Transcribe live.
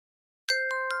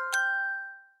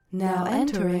Now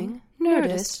entering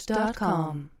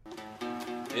Nerdist.com.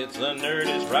 It's the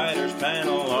Nerdist Writers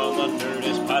Panel on the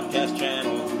Nerdist Podcast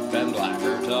Channel. Ben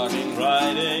Blacker talking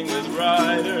writing with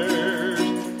writers.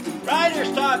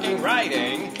 Writers talking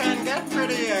writing can get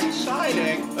pretty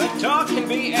exciting. The talk can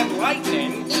be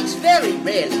enlightening. It's very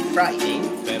rarely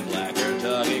frightening. Ben Blacker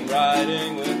talking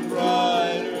writing with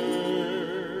writers.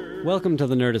 Welcome to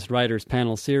the Nerdist Writers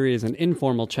Panel series, an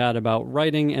informal chat about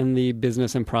writing and the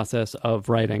business and process of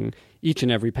writing. Each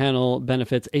and every panel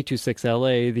benefits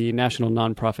 826LA, the national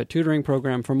nonprofit tutoring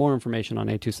program. For more information on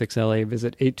 826LA,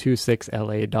 visit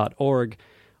 826la.org.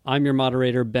 I'm your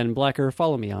moderator, Ben Blacker.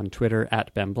 Follow me on Twitter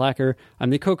at Ben Blacker. I'm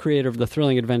the co-creator of the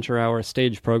Thrilling Adventure Hour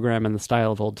stage program in the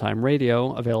style of old-time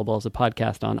radio, available as a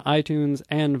podcast on iTunes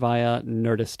and via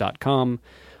Nerdist.com.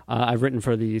 I've written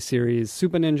for the series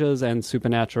Super Ninjas and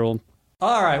Supernatural.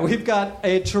 All right, we've got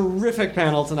a terrific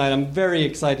panel tonight. I'm very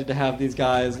excited to have these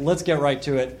guys. Let's get right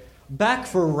to it. Back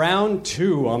for round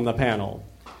two on the panel.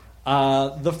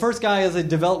 The first guy was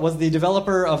the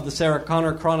developer of the Sarah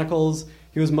Connor Chronicles.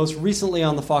 He was most recently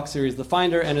on the Fox series The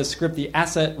Finder, and his script, The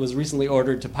Asset, was recently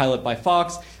ordered to pilot by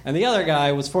Fox. And the other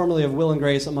guy was formerly of Will and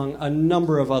Grace, among a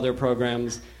number of other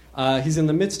programs. He's in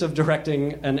the midst of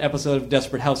directing an episode of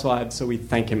Desperate Housewives, so we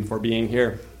thank him for being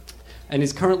here. And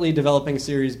he's currently developing a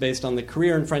series based on the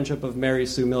career and friendship of Mary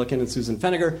Sue Milliken and Susan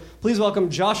Feniger. Please welcome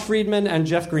Josh Friedman and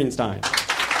Jeff Greenstein.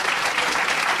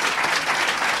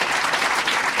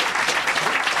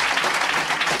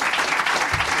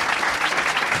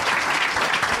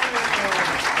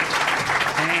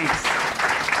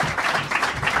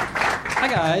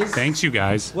 Guys. Thanks, you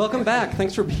guys. Welcome back.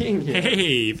 Thanks for being here.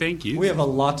 Hey, thank you. We have a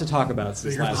lot to talk about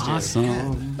since last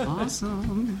year.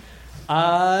 Awesome.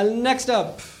 Next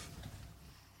up,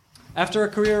 after a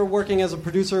career working as a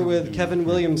producer with Kevin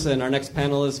Williamson, our next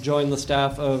panelist joined the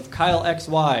staff of Kyle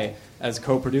XY as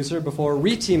co-producer before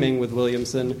re-teaming with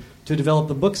Williamson to develop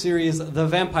the book series The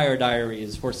Vampire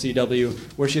Diaries for CW,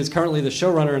 where she is currently the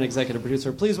showrunner and executive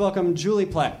producer. Please welcome Julie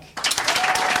Plec.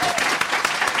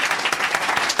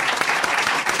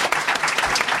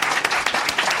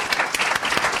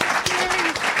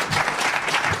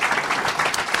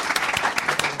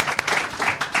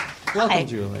 Welcome, Hi.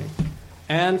 Julie.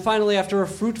 And finally, after a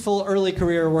fruitful early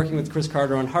career working with Chris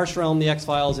Carter on Harsh Realm, The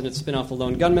X-Files, and its spin-off The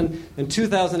Lone Gunman, in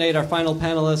 2008, our final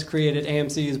panelist created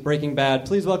AMC's Breaking Bad.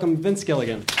 Please welcome Vince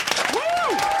Gilligan.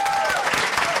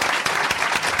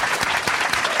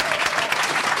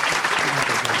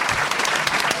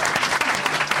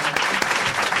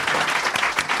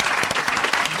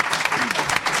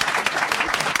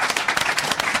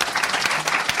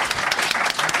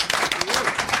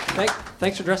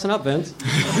 Thanks for dressing up, Vince.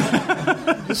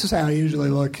 This is how I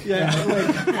usually look.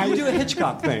 Yeah, you do a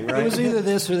Hitchcock thing, right? It was either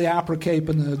this or the opera cape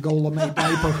and the gold lame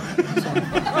diaper. So,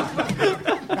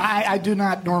 I do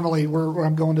not normally. Where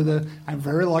I'm going to the. I'm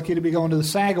very lucky to be going to the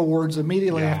SAG Awards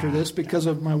immediately after this because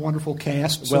of my wonderful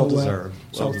cast. Well deserved.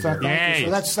 Thank you.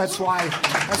 So that's why.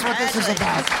 That's what this is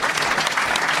about.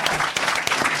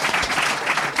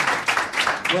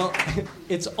 Well,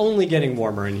 it's only getting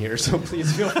warmer in here, so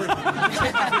please feel free.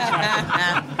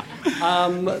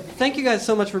 Thank you guys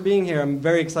so much for being here. I'm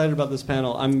very excited about this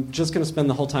panel. I'm just going to spend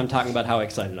the whole time talking about how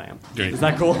excited I am. Great. Is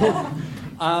that cool?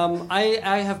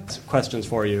 I have questions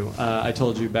for you. I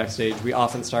told you backstage we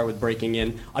often start with breaking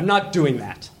in. I'm not doing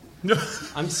that.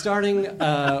 I'm starting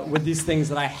with these things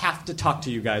that I have to talk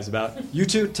to you guys about. You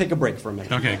two, take a break for a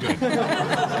minute. Okay, good.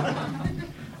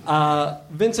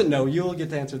 Vincent, no, you'll get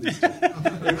to answer these two.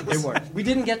 They work. We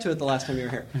didn't get to it the last time you were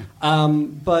here.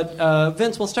 But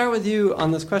Vince, we'll start with you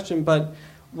on this question. But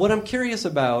what I'm curious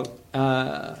about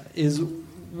is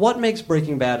what makes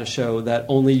Breaking Bad a show that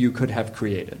only you could have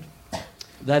created?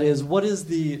 That is, what is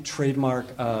the trademark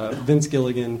Vince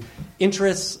Gilligan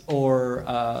interests or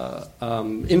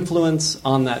influence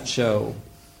on that show?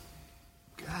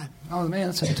 God, oh man,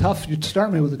 that's a tough. You'd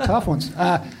start me with the tough ones.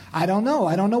 I don't know.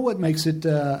 I don't know what makes it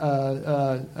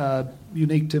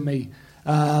unique to me.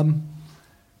 I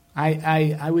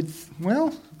would.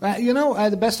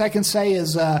 The best I can say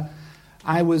is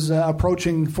I was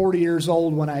approaching 40 years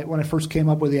old when I first came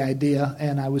up with the idea,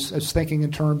 and I was thinking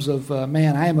in terms of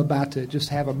man, I am about to just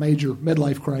have a major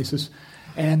midlife crisis,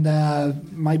 and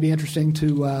might be interesting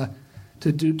to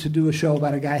do a show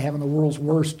about a guy having the world's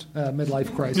worst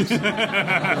midlife crisis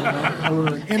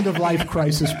or end of life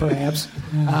crisis, perhaps.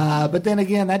 But then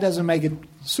again, that doesn't make it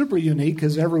super unique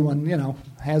because everyone,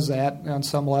 has that on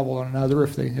some level or another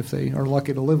if they are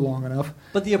lucky to live long enough.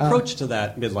 But the approach to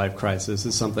that midlife crisis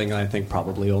is something I think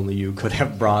probably only you could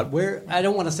have brought. I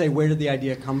don't want to say where did the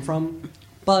idea come from,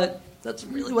 but That's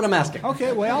really what I'm asking.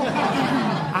 Okay, well,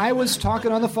 I was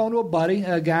talking on the phone to a buddy,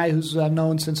 a guy who's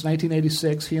known since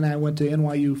 1986. He and I went to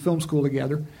NYU Film School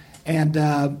together, and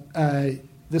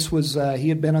this was he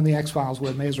had been on the X-Files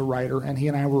with me as a writer, and he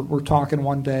and I were talking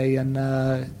one day, and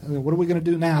what are we going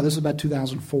to do now? This is about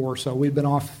 2004, so we'd been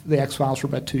off the X-Files for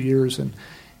about 2 years,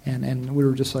 and we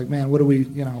were just like, man, what do we,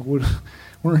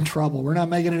 we're in trouble. We're not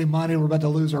making any money. We're about to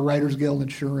lose our Writers Guild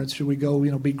insurance. Should we go,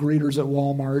 be greeters at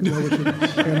Walmart?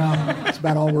 It's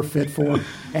about all we're fit for.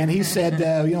 And he said,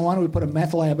 why don't we put a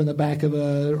meth lab in the back of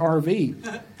a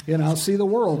RV? See the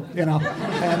world. And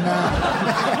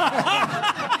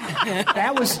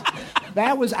that was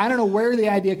I don't know where the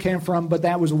idea came from, but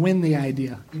that was when the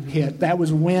idea hit. That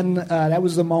was when that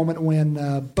was the moment when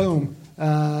boom.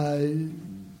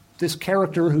 This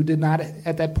character who did not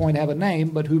at that point have a name,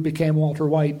 but who became Walter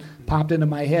White, popped into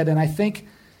my head. And I think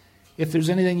if there's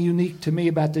anything unique to me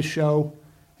about this show,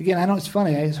 again, I know it's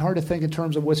funny. It's hard to think in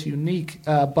terms of what's unique,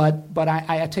 but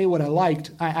I tell you what I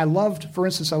liked. I loved, for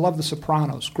instance, I loved The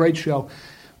Sopranos. Great show.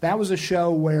 That was a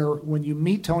show where when you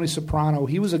meet Tony Soprano,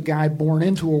 he was a guy born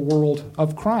into a world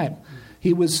of crime.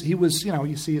 He was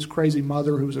you see his crazy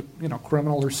mother who was a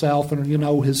criminal herself, and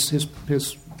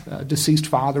his deceased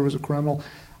father was a criminal.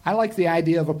 I like the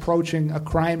idea of approaching a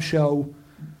crime show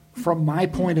from my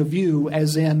point of view,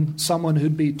 as in someone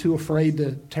who'd be too afraid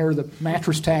to tear the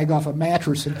mattress tag off a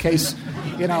mattress in case,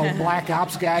 black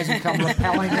ops guys would come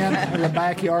rappelling in the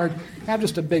backyard. I'm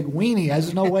just a big weenie.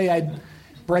 There's no way I'd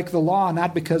break the law,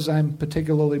 not because I'm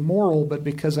particularly moral, but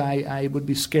because I would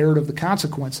be scared of the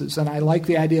consequences. And I like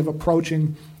the idea of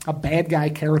approaching a bad guy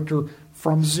character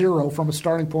from zero, from a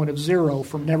starting point of zero,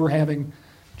 from never having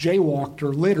jaywalked or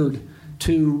littered,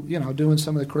 to doing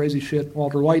some of the crazy shit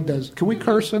Walter White does. Can we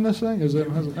curse in this thing?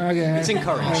 Okay? It's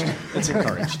encouraged. It's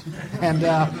encouraged. And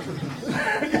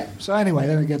so anyway,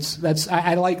 I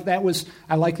like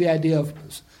the idea of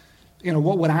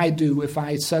what would I do if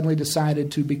I suddenly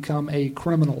decided to become a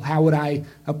criminal? How would I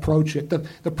approach it?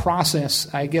 The process,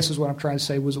 I guess, is what I'm trying to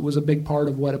say, was a big part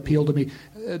of what appealed to me,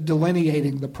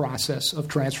 delineating the process of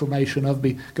transformation of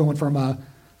going from a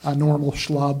normal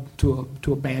schlub to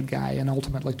a bad guy and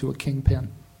ultimately to a kingpin.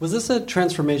 Was this a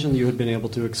transformation that you had been able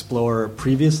to explore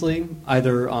previously,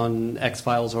 either on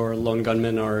X-Files or Lone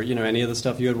Gunman or any of the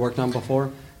stuff you had worked on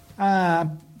before?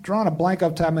 Drawing a blank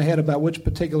off the top of my head about which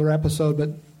particular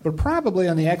episode, but probably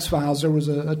on the X-Files there was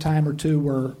a time or two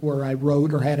where I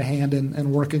wrote or had a hand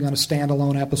in working on a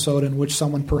standalone episode in which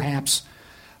someone perhaps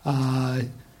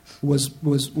was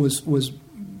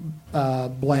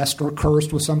blessed or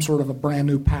cursed with some sort of a brand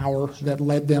new power that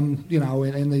led them,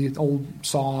 in the old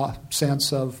Saw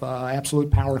sense of absolute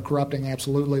power corrupting,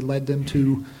 absolutely led them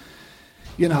to,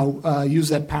 use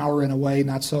that power in a way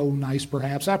not so nice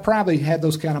perhaps. I probably had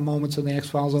those kind of moments in the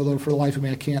X-Files, although for the life of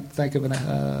me I can't think of an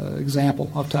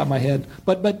example off the top of my head.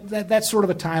 But that's sort of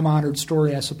a time-honored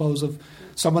story, I suppose, of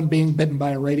someone being bitten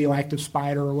by a radioactive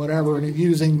spider or whatever and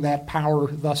using that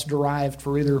power thus derived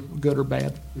for either good or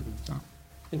bad. Mm-hmm. So.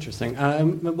 Interesting.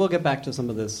 We'll get back to some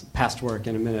of this past work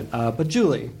in a minute. But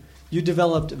Julie, you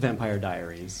developed Vampire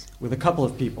Diaries with a couple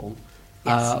of people.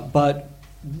 Yes. But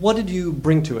what did you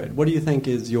bring to it? What do you think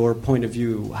is your point of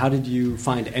view? How did you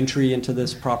find entry into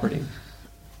this property?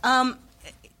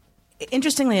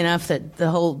 Interestingly enough, that the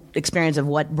whole experience of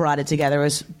what brought it together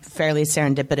was fairly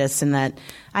serendipitous in that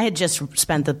I had just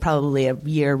spent probably a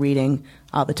year reading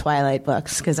all the Twilight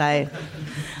books because I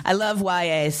love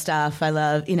YA stuff.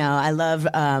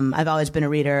 I've always been a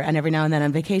reader, and every now and then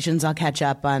on vacations I'll catch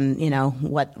up on,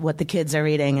 what the kids are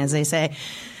reading, as they say.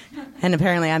 And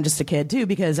apparently I'm just a kid too,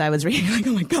 because I was reading like,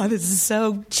 oh my God, this is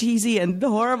so cheesy and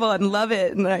horrible and love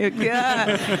it.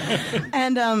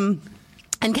 And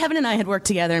And Kevin and I had worked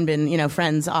together and been,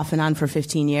 friends off and on for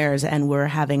 15 years, and we're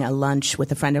having a lunch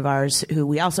with a friend of ours who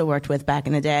we also worked with back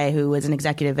in the day, who was an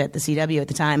executive at the CW at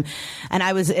the time. And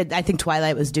I think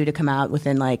Twilight was due to come out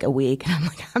within like a week. And I'm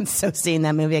like, I'm so seeing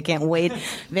that movie. I can't wait.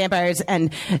 Vampires.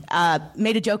 And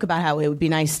made a joke about how it would be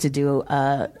nice to do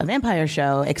a vampire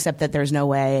show, except that there's no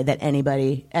way that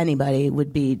anybody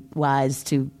would be wise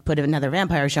to put another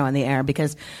vampire show on the air,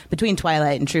 because between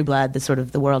Twilight and True Blood,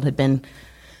 the world had been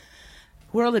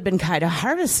kind of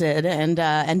harvested, and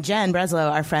Jen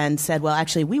Breslow, our friend, said, well,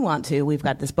 actually, we want to. We've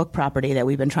got this book property that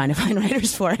we've been trying to find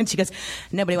writers for. And she goes,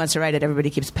 nobody wants to write it. Everybody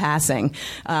keeps passing.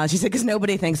 She said, because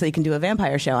nobody thinks they can do a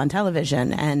vampire show on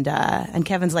television. And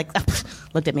Kevin's like,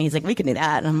 looked at me. He's like, we can do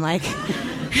that. And I'm like,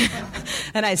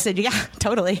 and I said, yeah,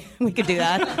 totally. We could do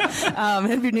that.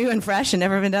 It'd be new and fresh and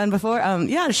never been done before.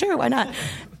 Yeah, sure. Why not?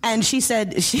 And she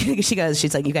said,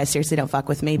 she's like, you guys seriously don't fuck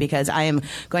with me because I am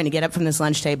going to get up from this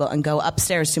lunch table and go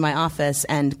upstairs to my office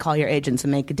and call your agents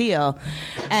and make a deal.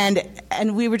 And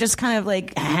we were just kind of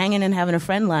like hanging and having a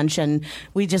friend lunch, and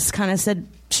we just kind of said,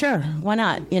 sure, why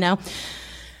not, you know?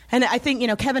 And I think, you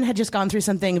know, Kevin had just gone through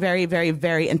something very, very,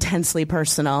 very intensely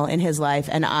personal in his life.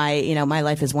 And my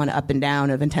life is one up and down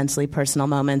of intensely personal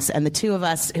moments. And the two of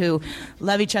us who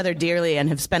love each other dearly and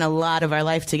have spent a lot of our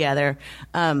life together,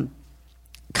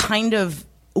 kind of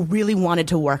really wanted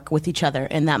to work with each other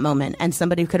in that moment. And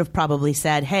somebody could have probably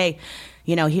said, hey,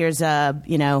 you know, here's a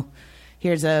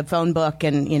phone book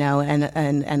and, you know,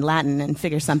 and Latin, and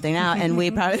figure something out. And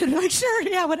we probably would be like, sure,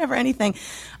 yeah, whatever, anything.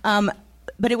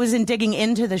 But it was in digging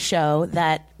into the show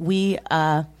that we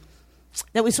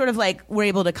sort of like were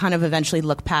able to kind of eventually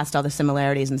look past all the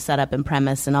similarities and setup and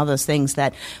premise and all those things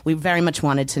that we very much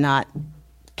wanted to not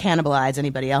cannibalize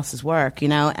anybody else's work, you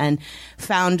know, and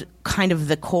found kind of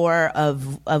the core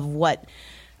of what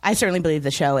I certainly believe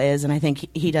the show is, and I think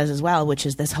he does as well, which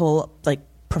is this whole like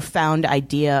profound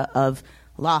idea of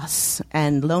loss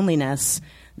and loneliness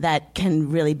that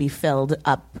can really be filled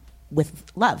up with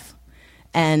love.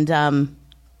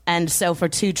 And so for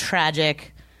two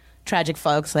tragic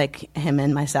folks like him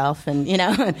and myself, and, you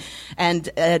know, and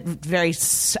I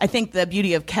think the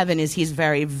beauty of Kevin is he's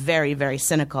very, very, very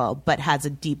cynical, but has a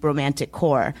deep romantic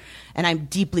core. And I'm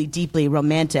deeply, deeply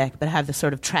romantic, but have this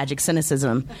sort of tragic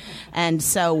cynicism. And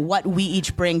so what we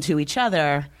each bring to each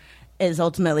other is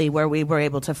ultimately where we were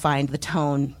able to find the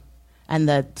tone and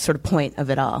the sort of point of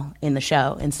it all in the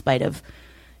show, in spite of,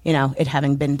 you know, it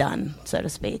having been done, so to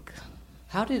speak.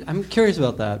 I'm curious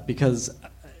about that, because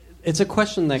it's a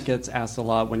question that gets asked a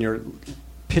lot when you're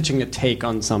pitching a take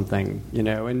on something, you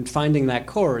know, and finding that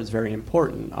core is very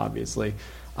important, obviously.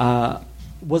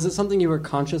 Was it something you were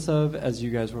conscious of as you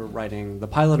guys were writing the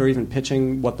pilot, or even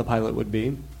pitching what the pilot would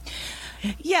be?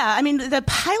 Yeah, I mean, the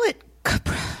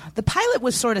pilot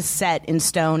was sort of set in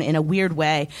stone in a weird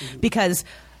way, because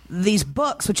these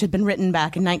books, which had been written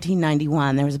back in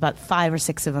 1991, there was about 5 or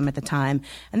 6 of them at the time,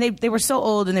 and they were so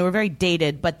old and they were very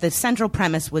dated, but the central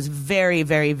premise was very,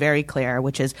 very, very clear,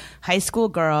 which is high school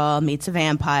girl meets a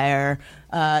vampire,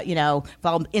 you know,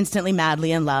 fall instantly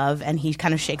madly in love, and he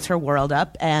kind of shakes her world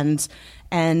up, and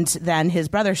then his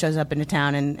brother shows up into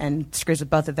town and screws with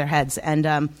both of their heads.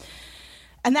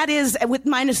 And that is, with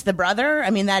minus the brother,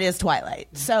 I mean, that is Twilight.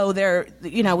 So there,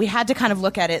 you know, we had to kind of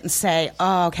look at it and say,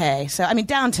 oh, okay. So, I mean,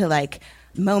 down to like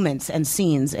moments and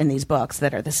scenes in these books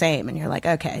that are the same. And you're like,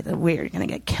 okay, we're going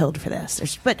to get killed for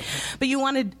this. But you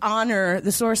want to honor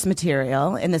the source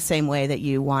material in the same way that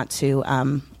you want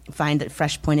to find a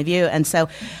fresh point of view. And so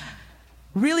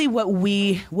really what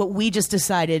we just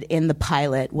decided in the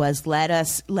pilot was let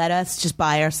us just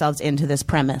buy ourselves into this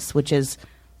premise, which is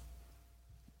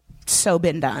so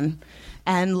been done,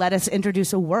 and let us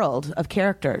introduce a world of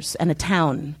characters and a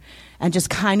town, and just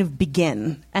kind of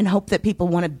begin and hope that people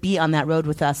want to be on that road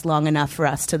with us long enough for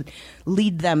us to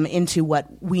lead them into what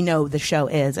we know the show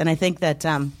is. And I think that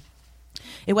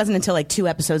it wasn't until like 2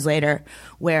 episodes later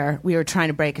where we were trying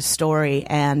to break a story,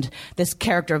 and this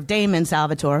character of Damon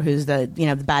Salvatore, who's the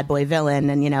bad boy villain,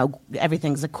 and, you know,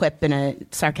 everything's a quip and a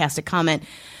sarcastic comment,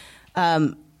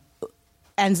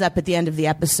 ends up at the end of the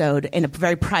episode in a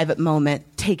very private moment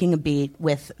taking a beat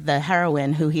with the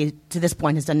heroine, who he to this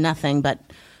point has done nothing but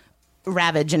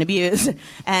ravage and abuse,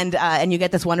 and you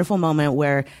get this wonderful moment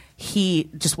where he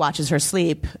just watches her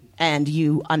sleep, and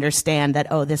you understand that,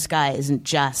 oh, this guy isn't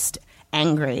just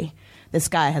angry, this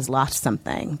guy has lost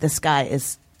something, this guy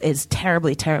is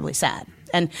terribly, terribly sad.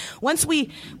 And once we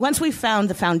found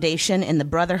the foundation in the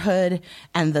brotherhood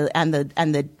and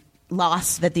the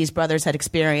loss that these brothers had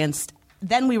experienced,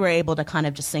 then we were able to kind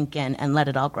of just sink in and let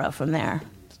it all grow from there.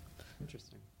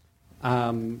 Interesting.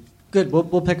 Good.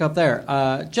 We'll pick up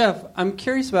there. Jeff, I'm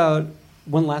curious about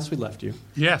when last we left you.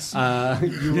 Yes.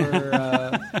 You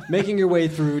were making your way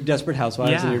through Desperate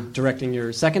Housewives, and you're directing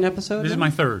your 2nd episode? This is my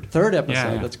 3rd. 3rd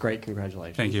episode. Yeah. That's great.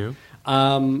 Congratulations. Thank you.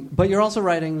 But you're also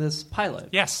writing this pilot.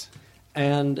 Yes.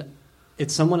 And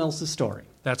it's someone else's story.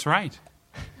 That's right.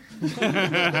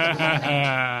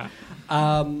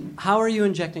 How are you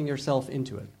injecting yourself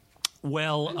into it?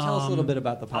 Well, and tell us a little bit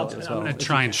about the pilot as well. I'm going to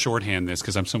try and shorthand this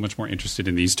because I'm so much more interested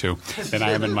in these two than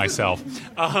I am in myself.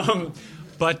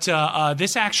 But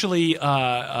this actually,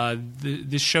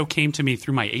 this show came to me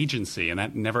through my agency, and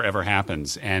that never ever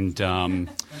happens. And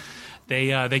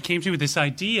They came to me with this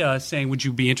idea saying, would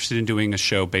you be interested in doing a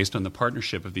show based on the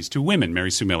partnership of these two women,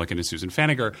 Mary Sue Milliken and Susan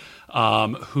Feniger,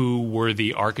 who were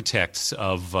the architects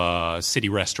of City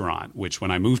Restaurant, which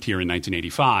when I moved here in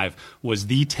 1985 was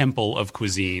the temple of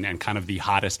cuisine and kind of the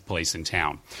hottest place in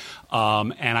town.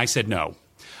 And I said no.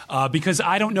 Because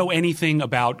I don't know anything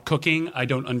about cooking. I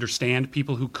don't understand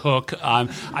people who cook.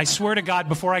 I swear to God,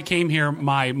 before I came here,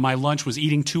 my lunch was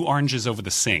eating 2 oranges over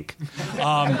the sink.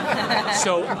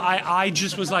 So I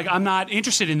just was like, I'm not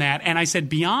interested in that. And I said,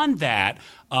 beyond that,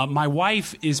 my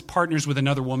wife is partners with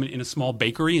another woman in a small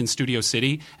bakery in Studio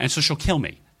City, and so she'll kill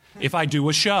me. If I do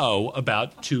a show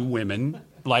about 2 women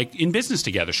like in business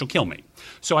together, she'll kill me.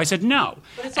 So I said no.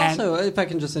 But it's also, if I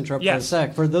can just interrupt for a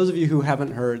sec, for those of you who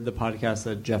haven't heard the podcast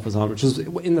that Jeff was on, which was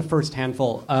in the first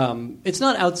handful, it's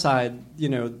not outside,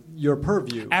 your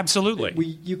purview. Absolutely.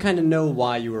 You kind of know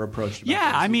why you were approached about this.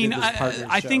 I mean,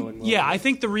 I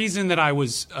think the reason that I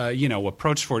was,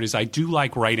 approached for it is I do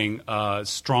like writing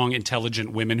strong,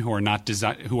 intelligent women who are not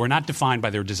defined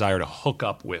by their desire to hook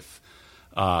up with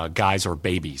guys or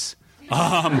babies. This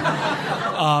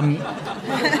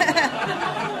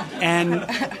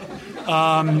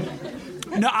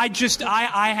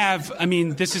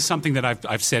is something that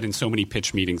I've said in so many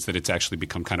pitch meetings that it's actually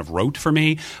become kind of rote for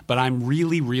me, but I'm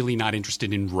really, really not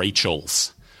interested in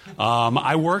Rachels.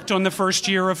 I worked on the first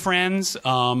year of Friends.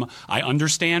 I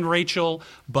understand Rachel,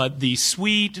 but the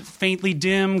sweet, faintly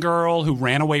dim girl who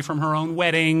ran away from her own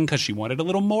wedding because she wanted a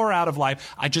little more out of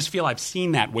life, I just feel I've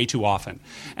seen that way too often.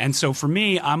 And so for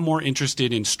me, I'm more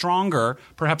interested in stronger,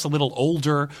 perhaps a little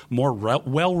older, more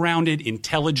well-rounded,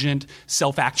 intelligent,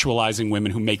 self-actualizing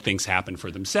women who make things happen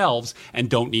for themselves and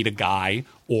don't need a guy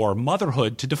or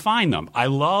motherhood to define them. I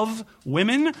love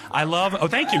women. Oh,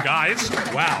 thank you, guys.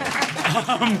 Wow.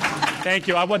 Thank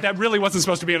you. That really wasn't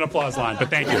supposed to be an applause line, but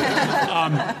thank you.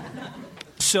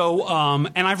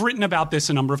 And I've written about this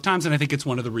a number of times, and I think it's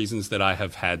one of the reasons that I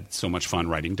have had so much fun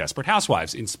writing Desperate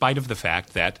Housewives, in spite of the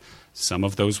fact that some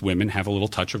of those women have a little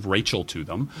touch of Rachel to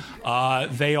them.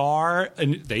 They,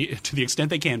 to the extent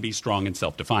they can, be strong and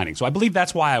self-defining. So I believe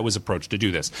that's why I was approached to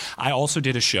do this. I also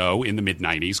did a show in the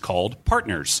mid-'90s called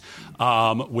Partners,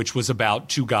 which was about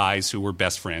 2 guys who were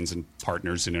best friends and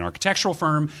partners in an architectural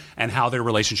firm and how their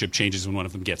relationship changes when one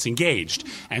of them gets engaged.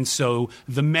 And so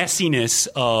the messiness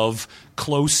of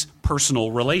close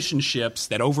personal relationships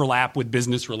that overlap with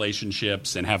business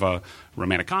relationships and have a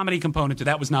romantic comedy component to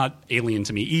that was not alien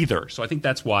to me either. So I think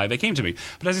that's why they came to me.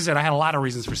 But as I said, I had a lot of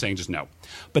reasons for saying just no.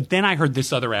 But then I heard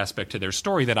this other aspect to their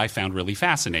story that I found really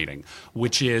fascinating,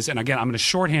 which is, and again, I'm going to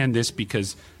shorthand this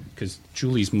because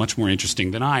Julie's much more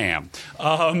interesting than I am.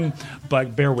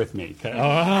 But bear with me.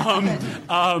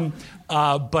 The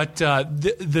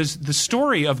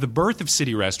story of the birth of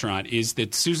City Restaurant is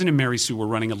that Susan and Mary Sue were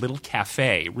running a little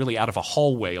cafe really out of a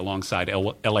hallway alongside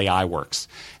LAI Works.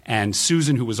 And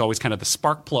Susan, who was always kind of the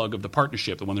spark plug of the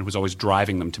partnership, the one that was always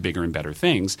driving them to bigger and better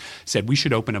things, said we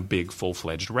should open a big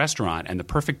full-fledged restaurant, and the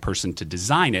perfect person to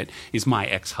design it is my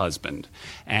ex-husband.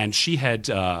 And she had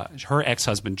her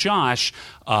ex-husband, Josh,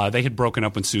 they had broken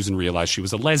up when Susan realized she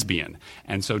was a lesbian.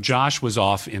 And so Josh was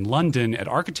off in London at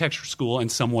architecture school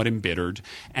and somewhat embittered,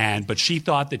 but she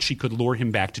thought that she could lure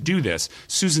him back to do this.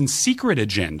 Susan's secret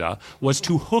agenda was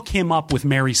to hook him up with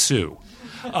Mary Sue.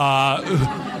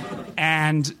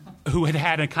 And who had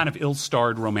had a kind of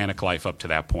ill-starred romantic life up to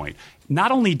that point.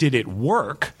 Not only did it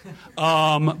work,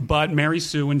 but Mary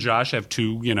Sue and Josh have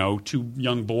 2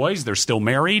 young boys. They're still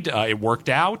married. It worked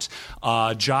out.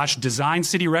 Josh designed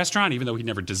City Restaurant, even though he'd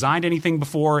never designed anything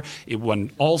before. It won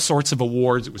all sorts of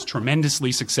awards. It was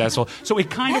tremendously successful. So it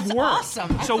kind of worked.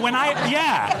 Awesome. So when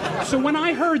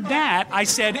I heard that, I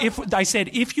said,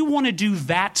 if you want to do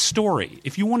that story,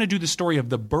 if you want to do the story of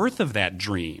the birth of that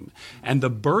dream and the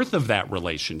birth of that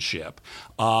relationship,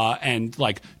 and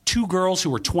like 2 girls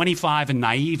who are 25 and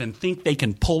naive and think they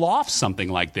can pull off something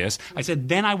like this, I said,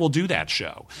 then I will do that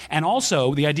show. And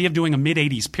also, the idea of doing a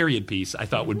mid-'80s period piece I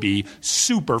thought would be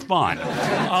super fun.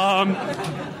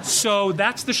 So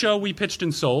that's the show we pitched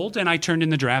and sold, and I turned in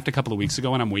the draft a couple of weeks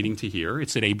ago, and I'm waiting to hear.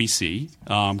 It's at ABC.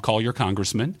 Call your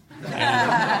congressman.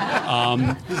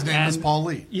 His name is Paul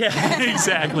Lee. Yeah,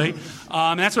 exactly.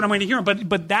 And that's what I'm waiting to hear.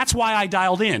 But that's why I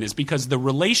dialed in, is because the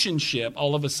relationship,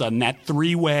 all of a sudden, that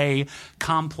 3-way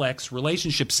complex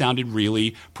relationship sounded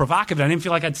really provocative. I didn't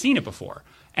feel like I'd seen it before.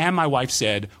 And my wife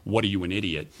said, "What are you, an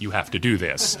idiot? You have to do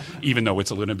this," even though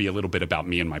it's going to be a little bit about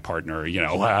me and my partner,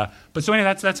 But so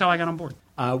anyway, that's how I got on board.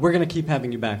 We're going to keep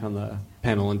having you back on the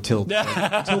panel until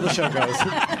the show goes.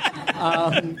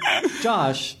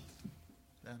 Josh,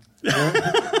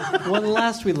 when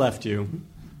last we left you,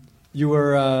 you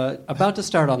were about to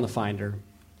start on The Finder.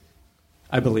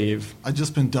 I believe. I'd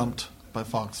just been dumped by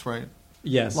Fox, right?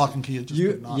 Yes. Lock and Key had just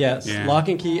been not. Yes, Yeah. Lock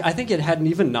and Key. I think it hadn't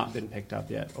even not been picked up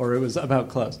yet, or it was about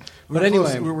close. But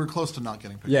anyway, we were close to not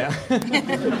getting picked yeah.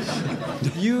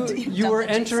 you were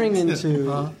entering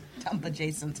into Dump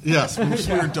adjacent. Yes, we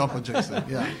were dump adjacent.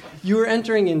 Yeah. you were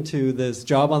entering into this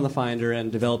job on the Finder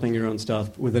and developing your own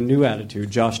stuff with a new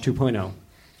attitude, Josh 2.0.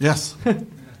 Yes.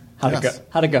 How'd it go?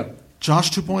 How'd it go?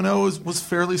 Josh 2.0 was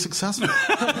fairly successful.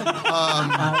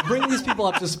 Bring these people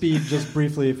up to speed just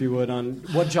briefly, if you would, on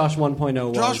what Josh 1.0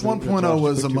 was. Josh 1.0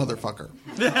 was a motherfucker.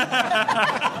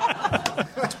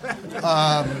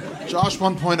 Josh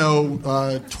 1.0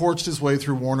 torched his way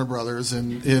through Warner Brothers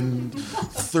in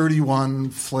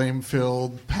 31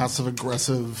 flame-filled,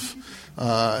 passive-aggressive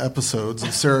episodes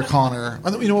of Sarah Connor.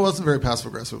 It wasn't very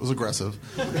passive-aggressive. It was aggressive.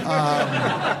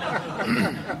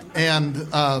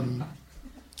 And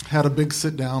had a big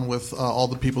sit-down with all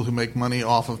the people who make money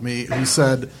off of me, who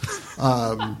said,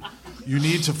 you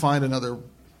need to find another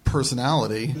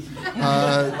personality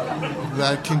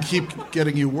that can keep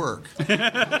getting you work.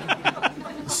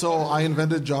 So I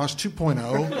invented Josh 2.0,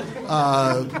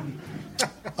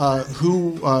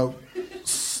 who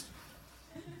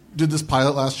did this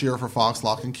pilot last year for Fox,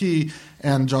 Lock and Key,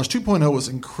 and Josh 2.0 was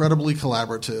incredibly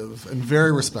collaborative and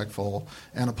very respectful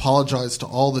and apologized to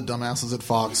all the dumbasses at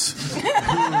Fox who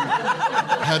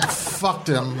had fucked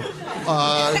him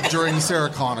during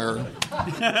Sarah Connor.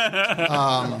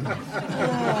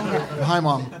 Hi,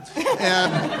 Mom.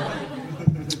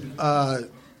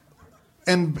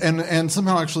 And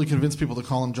somehow actually convinced people to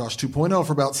call him Josh 2.0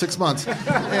 for about 6 months.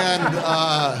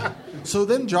 And so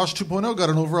then Josh 2.0 got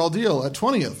an overall deal at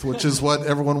 20th, which is what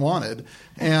everyone wanted,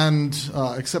 and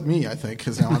except me, I think,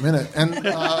 because now I'm in it.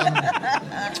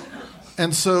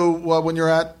 And so when you're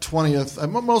at 20th, a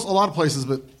lot of places,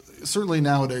 but certainly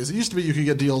nowadays, it used to be you could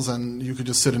get deals and you could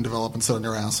just sit and develop and sit on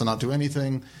your ass and not do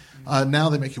anything. Now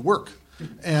they make you work.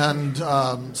 And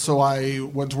so I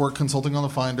went to work consulting on the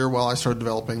Finder while I started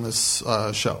developing this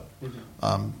show.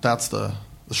 That's the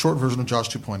short version of Josh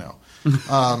 2.0.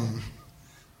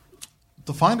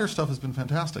 The Finder stuff has been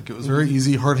fantastic. It was very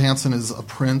easy. Hart Hansen is a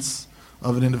prince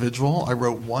of an individual. I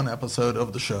wrote one episode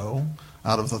of the show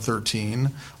out of the 13.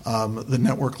 The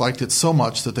network liked it so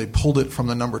much that they pulled it from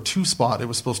the number 2 spot it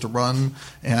was supposed to run,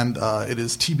 and it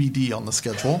is TBD on the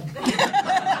schedule.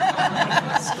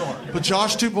 But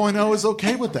Josh 2.0 is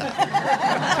okay with that.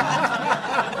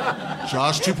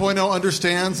 Josh 2.0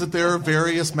 understands that there are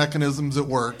various mechanisms at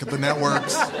work at the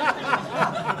networks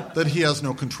that he has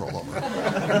no control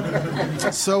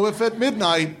over. So if at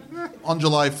midnight on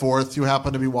July 4th you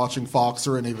happen to be watching Fox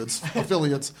or any of its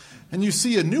affiliates and you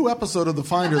see a new episode of The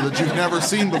Finder that you've never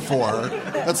seen before,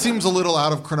 that seems a little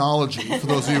out of chronology for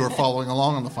those of you who are following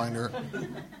along on The Finder.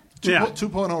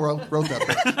 2.0 wrote that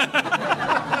book.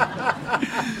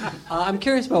 I'm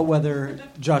curious about whether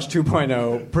Josh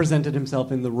 2.0 presented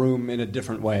himself in the room in a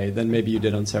different way than maybe you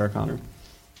did on Sarah Connor.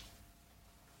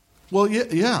 Well,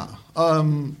 yeah.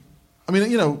 Sarah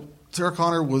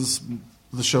Connor was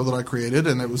the show that I created,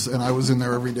 and I was in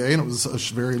there every day, and it was a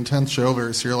very intense show,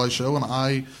 very serialized show, and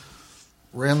I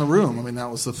ran the room. I mean, that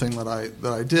was the thing that I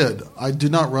did. I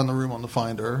did not run the room on The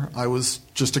Finder. I was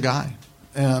just a guy,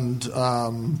 and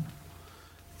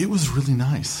it was really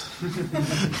nice.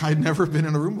 I'd never been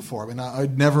in a room before. I mean,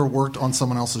 I'd never worked on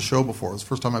someone else's show before. It was the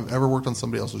first time I've ever worked on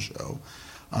somebody else's show.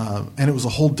 And it was a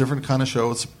whole different kind of show.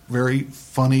 It's very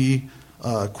funny,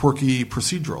 quirky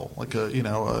procedural, like a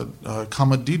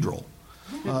comedidral.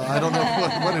 I don't know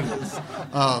what it is.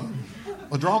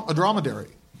 A dromedary.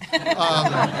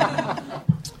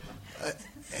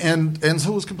 And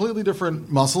so it was completely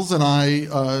different muscles, and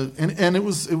it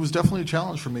was definitely a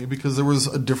challenge for me because there was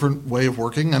a different way of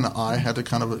working, and I had to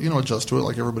kind of adjust to it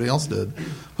like everybody else did.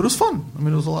 But it was fun. I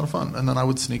mean, it was a lot of fun. And then I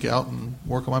would sneak out and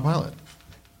work on my pilot.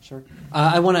 Sure.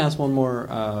 I want to ask one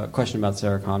more question about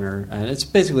Sarah Connor, and it's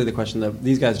basically the question that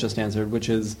these guys just answered, which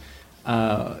is,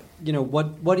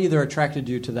 what either attracted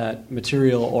you to that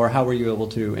material, or how were you able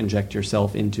to inject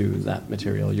yourself into that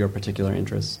material, your particular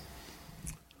interests?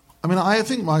 I mean, I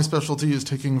think my specialty is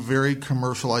taking very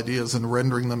commercial ideas and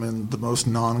rendering them in the most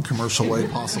non-commercial way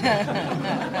possible.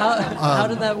 How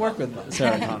did that work with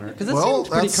Sarah Connor? Because it seemed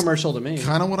pretty commercial to me.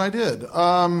 Kind of what I did.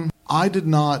 I did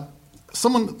not...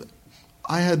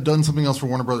 I had done something else for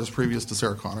Warner Brothers previous to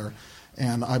Sarah Connor,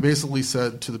 and I basically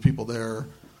said to the people there,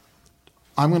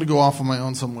 I'm going to go off on my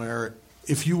own somewhere.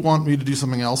 If you want me to do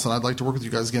something else and I'd like to work with you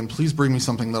guys again, please bring me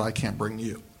something that I can't bring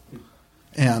you.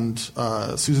 And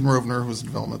Susan Rovner, who was in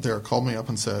development there, called me up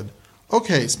and said,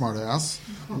 okay, smartass,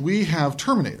 we have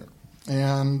Terminator.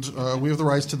 and we have the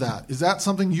rights to that. Is that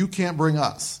something you can't bring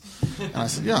us? And I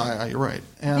said, yeah, you're right.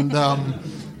 And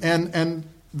and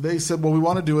they said, well, we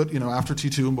want to do it, after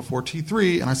T2 and before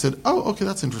T3. And I said, oh, okay,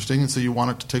 that's interesting. And so you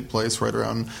want it to take place right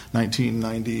around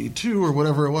 1992 or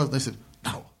whatever it was. And they said,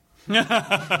 no, we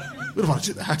don't want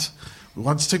to do that. We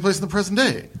want it to take place in the present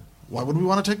day. Why would we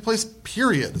want to take place,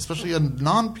 period, especially a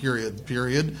non-period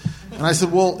period? And I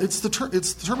said, well, it's the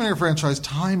Terminator franchise.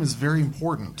 Time is very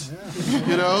important.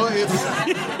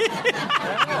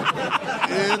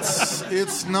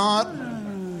 It's not...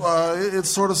 it's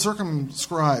sort of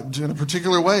circumscribed in a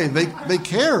particular way. They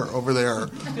care over there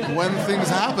when things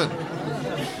happen.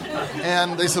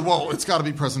 And they said, well, it's got to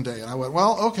be present day. And I went,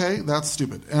 well, okay, that's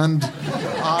stupid. And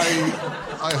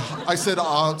I said,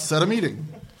 set a meeting.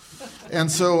 And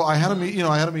so I had a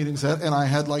meeting set, and I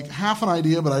had like half an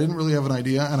idea, but I didn't really have an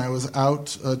idea. And I was out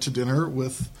to dinner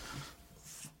with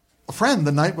a friend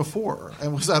the night before,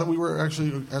 and we were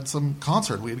actually at some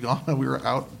concert we had gone, and we were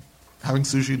out having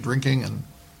sushi, drinking, and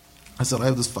I said, I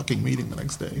have this fucking meeting the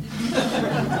next day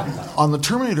on the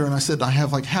Terminator, and I said, I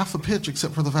have like half a pitch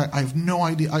except for the fact I have no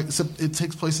idea, except it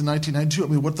takes place in 1992. I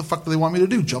mean, what the fuck do they want me to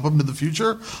do? Jump up into the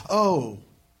future? Oh.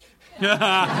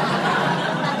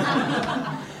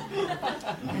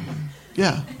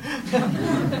 Yeah.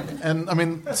 And I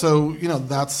mean, so,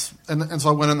 that's, and so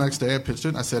I went in the next day, I pitched it,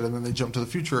 and I said, and then they jumped to the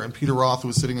future, and Peter Roth, who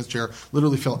was sitting in his chair,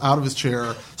 literally fell out of his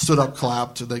chair, stood up,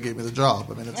 clapped, and they gave me the job.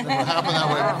 I mean, it's never happened that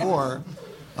way before.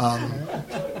 I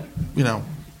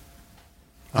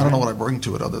don't know what I bring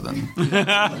to it other than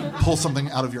pull something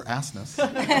out of your assness.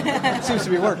 It seems to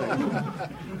be working.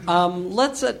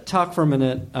 Let's talk for a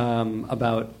minute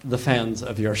about the fans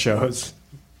of your shows.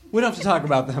 We don't have to talk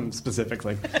about them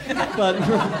specifically, but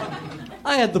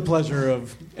I had the pleasure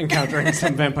of encountering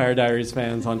some Vampire Diaries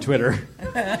fans on Twitter.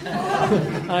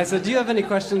 I said, do you have any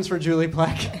questions for Julie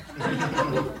Plec?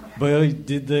 Boy,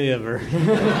 did they ever.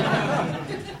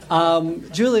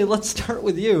 Julie, let's start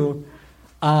with you.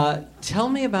 Tell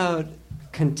me about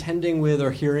contending with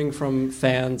or hearing from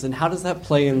fans, and how does that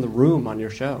play in the room on your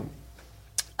show?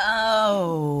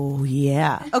 Oh,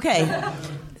 yeah. Okay.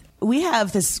 We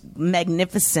have this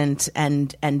magnificent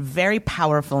and very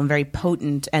powerful and very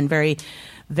potent and very,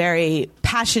 very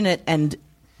passionate and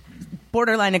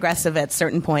borderline aggressive at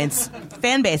certain points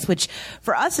fan base, which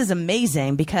for us is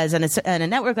amazing because in a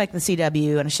network like the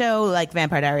CW and a show like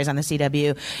Vampire Diaries on the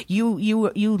CW,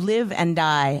 you live and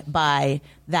die by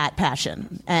that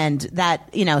passion. And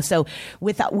that, so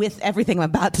with everything I'm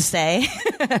about to say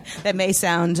that may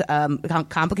sound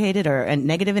complicated or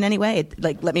negative in any way,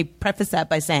 let me preface that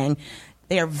by saying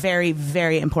they are very,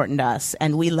 very important to us,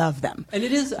 and we love them. And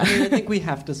it is. I mean, I think we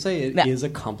have to say it is a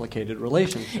complicated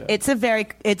relationship. It's a very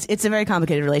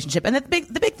complicated relationship, and the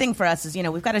big thing for us is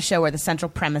we've got a show where the central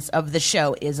premise of the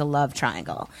show is a love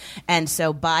triangle, and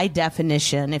so by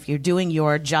definition, if you're doing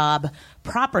your job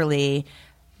properly,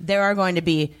 there are going to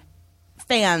be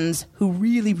fans who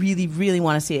really, really, really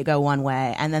want to see it go one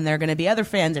way, and then there are going to be other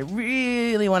fans that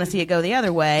really want to see it go the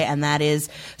other way, and that is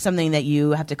something that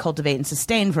you have to cultivate and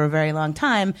sustain for a very long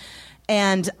time.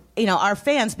 And our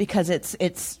fans, because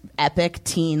it's epic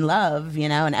teen love,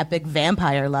 and epic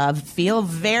vampire love, feel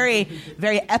very,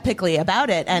 very epically about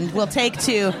it, and we'll take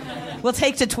to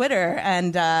Twitter,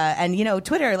 and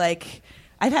Twitter, like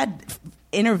I've had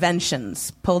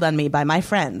interventions pulled on me by my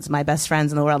friends, my best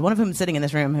friends in the world, one of whom is sitting in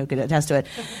this room who could attest to it,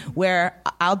 where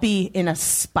I'll be in a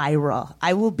spiral.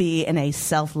 I will be in a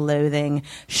self-loathing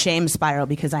shame spiral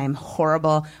because I am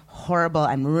horrible.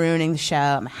 I'm ruining the show.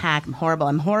 I'm a hack. I'm horrible.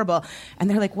 And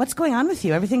they're like, what's going on with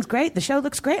you? Everything's great. The show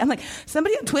looks great. I'm like,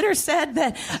 somebody on Twitter said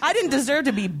that I didn't deserve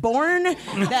to be born,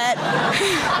 that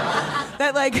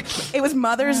like it was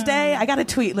Mother's Day. I got a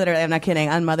tweet literally, I'm not kidding,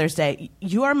 on Mother's Day.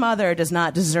 Your mother does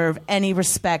not deserve any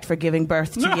respect for giving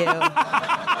birth to you.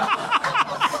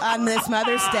 On this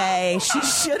Mother's Day, she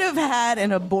should have had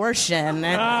an abortion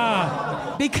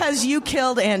because you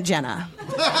killed Aunt Jenna.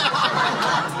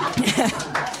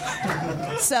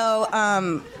 So,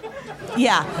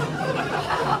 yeah.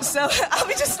 So I'll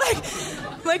be just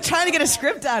like trying to get a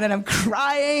script out, and I'm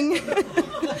crying,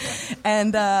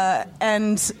 and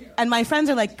my friends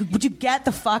are like, "Would you get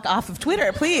the fuck off of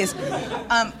Twitter, please?"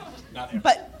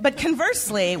 But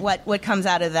conversely, what comes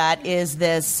out of that is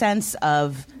this sense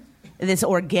of this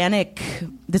organic,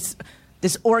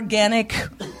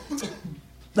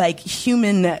 like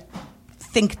human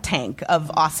think tank of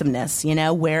awesomeness,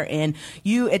 wherein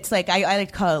it's like, I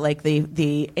like to call it like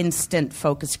the instant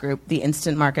focus group, the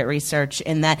instant market research,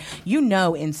 in that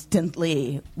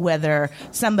instantly whether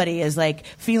somebody is like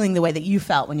feeling the way that you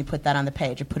felt when you put that on the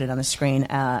page or put it on the screen,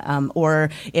 or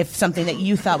if something that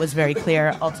you thought was very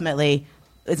clear ultimately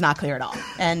is not clear at all.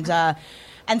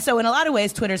 And so in a lot of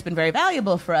ways, Twitter's been very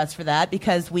valuable for us for that,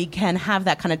 because we can have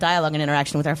that kind of dialogue and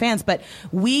interaction with our fans. But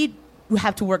we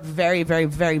have to work very, very,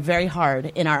 very, very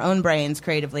hard in our own brains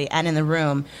creatively and in the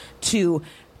room to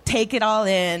take it all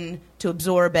in, to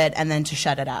absorb it, and then to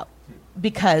shut it out.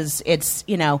 Because it's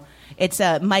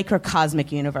a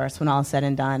microcosmic universe when all is said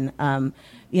and done.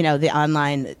 The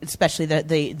online, especially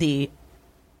the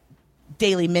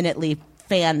daily, minutely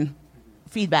fan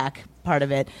feedback part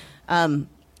of it.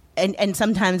 And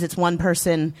sometimes it's one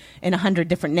person in 100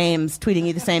 different names tweeting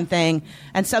you the same thing.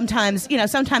 And sometimes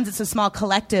it's a small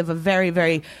collective of very,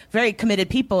 very, very committed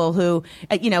people who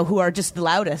are just the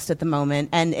loudest at the moment.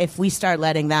 And if we start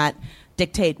letting that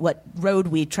dictate what road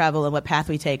we travel and what path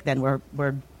we take, then we're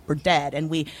dead.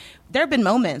 And there have been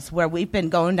moments where we've been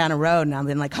going down a road and I've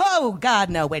been like, oh, God,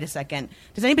 no, wait a second.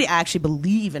 Does anybody actually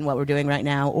believe in what we're doing right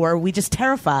now? Or are we just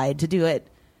terrified to do it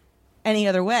any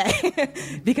other way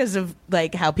because of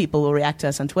like how people will react to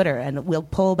us on Twitter, and we'll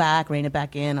pull back, rein it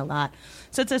back in a lot.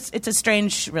 So it's a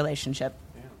strange relationship.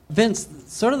 Vince,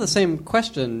 sort of the same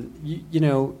question.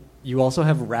 You also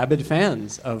have rabid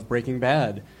fans of Breaking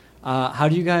Bad. How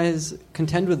do you guys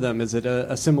contend with them? Is it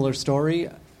a similar story?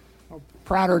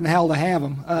 Prouder than hell to have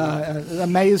them.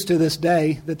 Amazed to this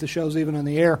day that the show's even on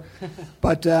the air.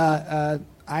 But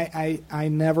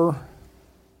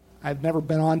I've never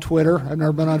been on Twitter. I've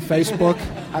never been on Facebook.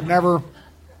 I've never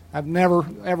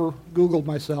ever Googled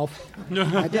myself.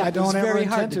 I don't it's ever very intend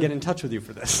hard to get in touch with you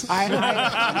for this.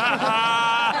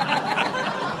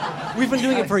 We've been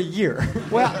doing it for a year.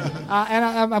 Well,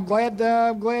 and I'm glad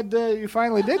you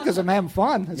finally did, because I'm having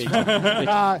fun. It's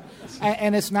fun.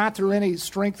 And it's not through any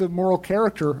strength of moral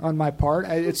character on my part.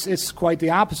 It's quite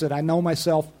the opposite. I know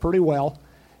myself pretty well,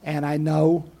 and I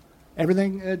know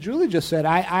everything Julie just said.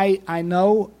 I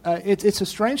know it's a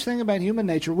strange thing about human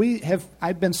nature.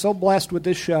 I've been so blessed with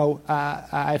this show.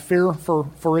 I fear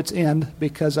for its end,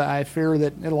 because I fear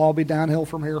that it'll all be downhill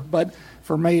from here. But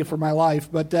for me, for my life.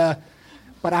 But the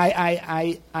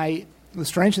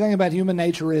strange thing about human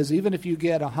nature is, even if you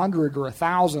get 100 or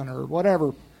 1,000 or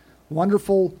whatever,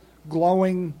 wonderful,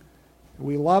 glowing,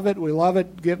 we love it. All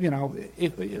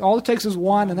it takes is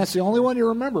one, and that's the only one you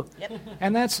remember. Yep.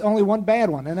 And that's only one bad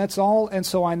one, and that's all. And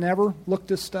so I never look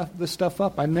this stuff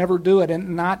up. I never do it,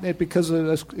 and not because of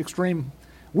this extreme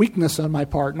weakness on my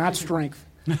part, not strength,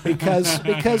 because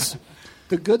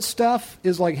the good stuff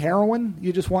is like heroin.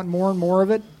 You just want more and more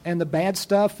of it, and the bad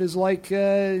stuff is like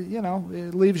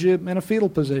it leaves you in a fetal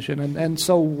position, and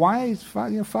so why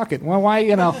fuck it? Well,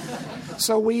 why.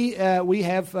 So we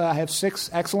have 6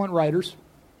 excellent writers,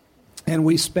 and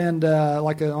we spend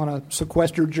on a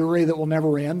sequestered jury that will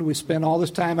never end. We spend all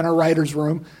this time in our writers'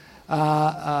 room,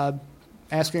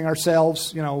 asking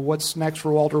ourselves, what's next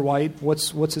for Walter White?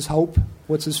 What's his hope?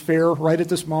 What's his fear right at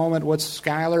this moment? What's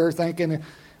Skyler thinking?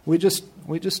 We just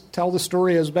tell the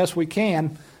story as best we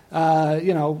can.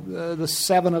 The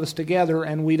 7 of us together,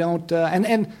 and we don't.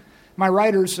 And my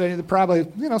writers, probably,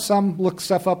 some look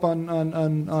stuff up on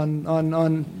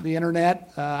the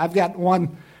internet. I've got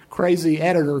one crazy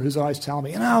editor who's always telling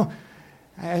me,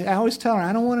 I always tell her,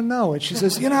 I don't want to know it. She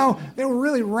says, they were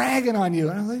really ragging on you.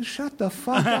 And I'm like, shut the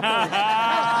fuck up.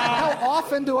 How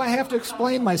often do I have to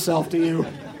explain myself to you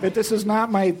that this is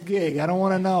not my gig? I don't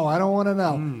want to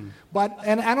know. But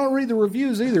I don't read the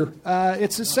reviews either.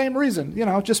 It's the same reason,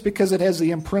 just because it has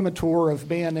the imprimatur of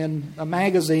being in a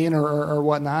magazine or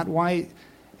whatnot.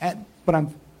 But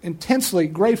I'm intensely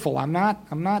grateful. I'm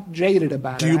not jaded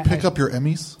about it. Do you pick up your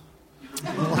Emmys?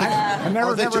 I've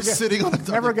never sitting on a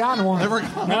never gotten one. Never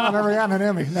gotten an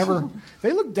Emmy. Never.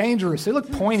 They look dangerous. They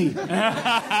look pointy. Put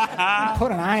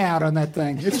an eye out on that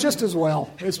thing. It's just as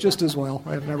well.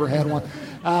 I've never had one.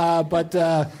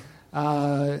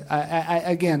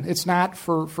 Again, it's not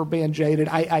for being jaded.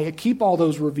 I keep all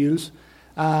those reviews.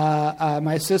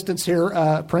 My assistants here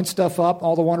print stuff up,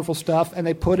 all the wonderful stuff, and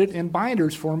they put it in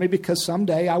binders for me, because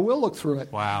someday I will look through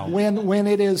it. Wow. When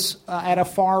it is at a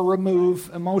far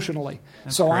remove emotionally.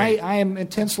 That's so I am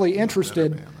intensely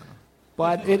interested.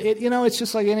 But it's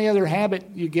just like any other habit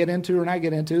you get into or not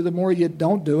get into. The more you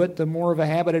don't do it, the more of a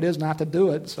habit it is not to do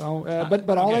it. So,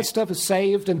 but all that stuff is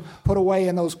saved and put away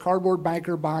in those cardboard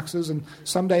banker boxes, and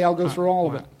someday I'll go through all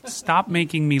of it. Stop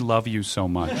making me love you so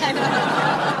much.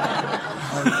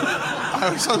 I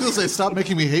was going to say, stop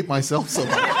making me hate myself so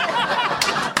much.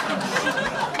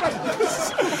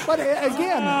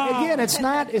 again, it's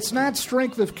not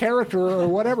strength of character or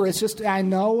whatever. It's just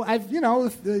early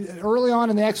on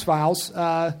in the X-Files,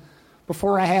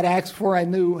 before I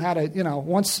knew how to,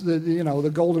 once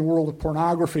the golden world of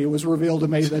pornography was revealed to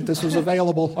me that this was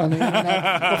available on the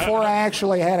internet, before I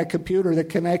actually had a computer that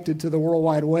connected to the World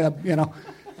Wide Web,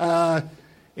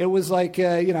 it was like,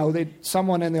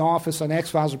 someone in the office on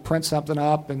X-Files would print something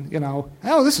up and,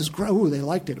 oh, this is great. Ooh, they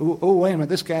liked it. Ooh, wait a minute,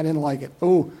 this guy didn't like it.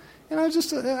 Ooh, it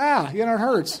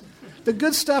hurts. The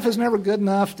good stuff is never good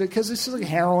enough because it's like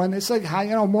heroin. It's like,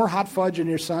 more hot fudge in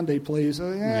your sundae, please.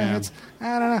 It's,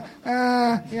 I don't know,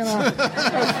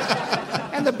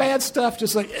 and the bad stuff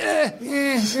just like,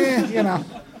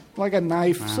 like a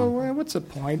knife. Wow. So what's the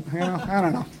point? I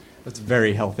don't know. That's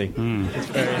very healthy. It's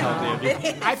very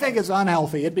healthy. I think it's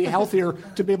unhealthy. It'd be healthier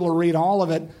to be able to read all of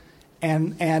it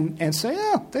and say,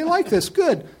 oh, they like this,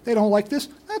 good. They don't like this,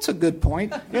 that's a good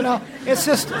point. It's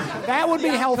just, that would be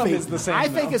healthy. I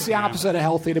think it's the opposite of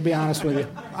healthy, to be honest with you.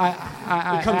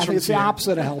 I think it's the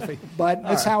opposite of healthy, but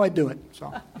that's how I do it. So,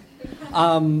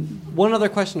 one other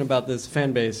question about this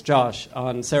fan base, Josh,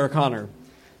 on Sarah Connor.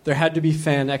 There had to be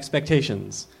fan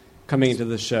expectations coming into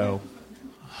this show.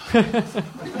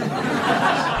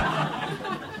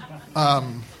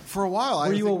 For a while,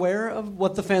 were you aware of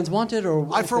what the fans wanted, or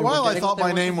for a while I thought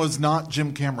my name was not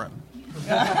Jim Cameron.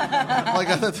 Like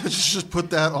I thought, just put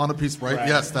that on a piece, right?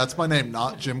 Yes, that's my name,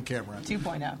 not Jim Cameron.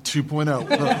 2.0. 2.0.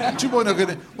 2.0.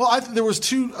 Good. Well, there was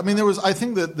two. I mean, I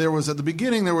think that there was at the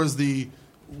beginning there was the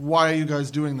why are you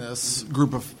guys doing this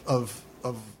group of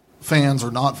fans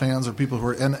or not fans or people who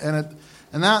are and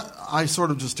that I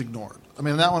sort of just ignored. I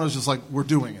mean, that one was just like, we're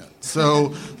doing it.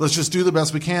 So let's just do the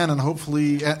best we can, and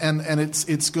hopefully, and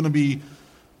it's going to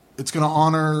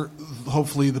honor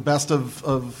hopefully the best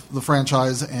of the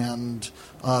franchise, and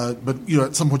but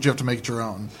at some point you have to make it your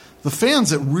own. The fans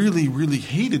that really, really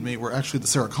hated me were actually the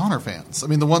Sarah Connor fans. I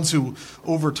mean, the ones who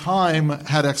over time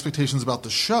had expectations about the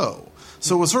show.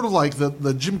 So it was sort of like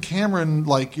the Jim Cameron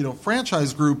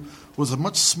franchise group was a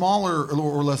much smaller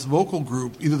or less vocal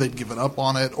group. Either they'd given up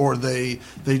on it or they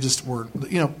just were,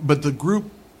 But the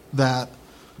group that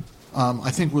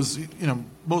I think was,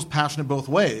 most passionate both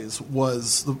ways were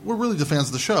really the fans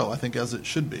of the show, I think, as it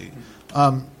should be.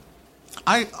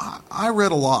 I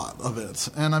read a lot of it,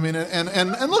 and I mean,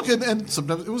 and look, and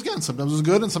sometimes it was good,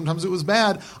 and sometimes it was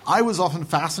bad. I was often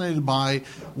fascinated by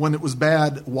when it was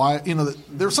bad. Why,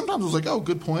 there sometimes it was like, oh,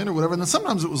 good point or whatever, and then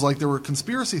sometimes it was like there were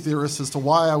conspiracy theorists as to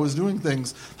why I was doing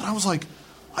things. And I was like,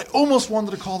 I almost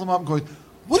wanted to call them up and going,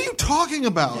 what are you talking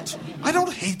about? I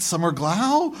don't hate Summer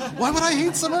Glau. Why would I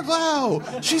hate Summer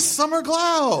Glau? She's Summer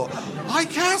Glau. I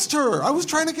cast her. I was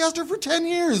trying to cast her for 10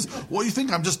 years. What, you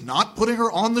think I'm just not putting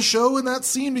her on the show in that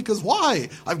scene because why?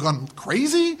 I've gone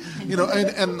crazy?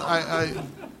 And I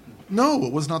no,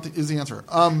 it was not is the answer.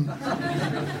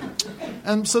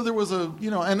 And so there was I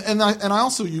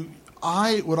also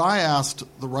what I asked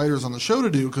the writers on the show to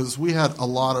do, because we had a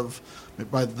lot of,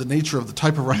 by the nature of the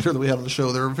type of writer that we had on the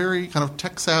show, they were very kind of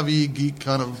tech-savvy, geek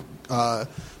kind of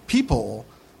people.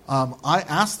 I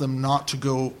asked them not to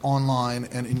go online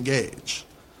and engage.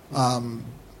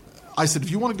 I said,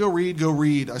 if you want to go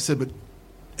read. I said,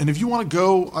 and if you want to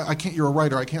go, I can't. You're a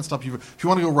writer. I can't stop you. If you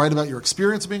want to go write about your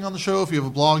experience of being on the show, if you have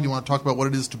a blog, you want to talk about what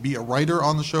it is to be a writer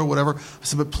on the show, whatever. I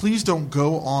said, but please don't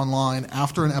go online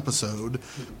after an episode,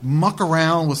 muck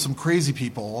around with some crazy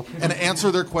people, and answer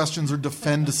their questions or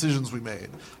defend decisions we made.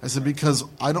 I said, because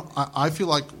I feel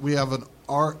like we have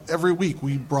every week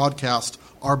we broadcast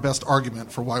our best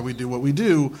argument for why we do what we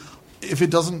do. If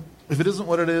it isn't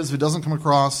what it is, if it doesn't come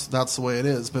across, that's the way it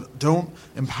is. But don't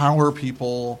empower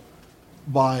people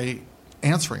by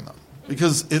answering them,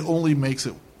 because it only makes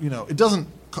it, it doesn't.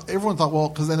 Everyone thought, well,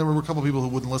 because then there were a couple of people who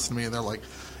wouldn't listen to me, and they're like,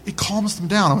 it calms them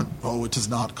down. I went, oh, it does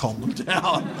not calm them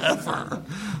down ever.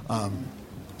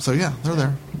 So yeah, they're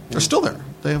there. They're still there.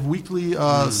 They have weekly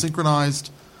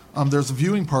synchronized. There's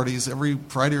viewing parties every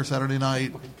Friday or Saturday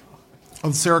night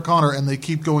of Sarah Connor, and they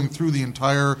keep going through the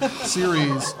entire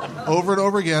series over and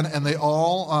over again, and they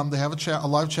all they have a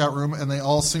live chat room, and they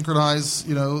all synchronize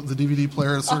the DVD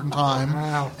player at a certain time.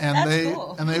 Wow. And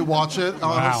cool. they watch it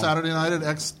on a Saturday night at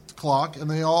X o'clock, and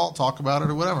they all talk about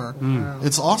it or whatever.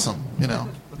 It's awesome. Yeah.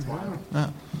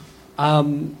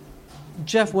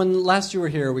 Jeff, when last you were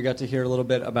here, we got to hear a little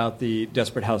bit about the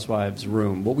Desperate Housewives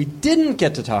room. What we didn't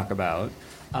get to talk about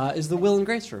is the Will and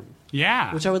Grace room.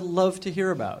 Yeah. Which I would love to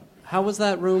hear about. How was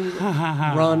that room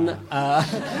run?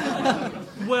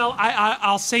 Well,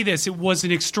 I'll say this. It was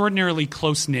an extraordinarily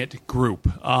close-knit group.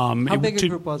 How big a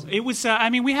group was it? It was,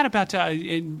 we had about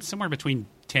somewhere between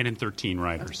 10 and 13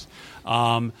 writers.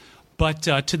 But But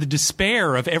to the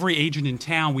despair of every agent in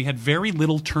town, we had very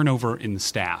little turnover in the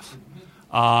staff.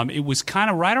 It was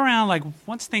kind of right around, like,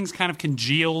 once things kind of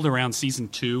congealed around season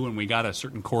 2 and we got a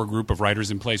certain core group of writers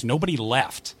in place, nobody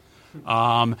left.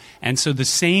 And so the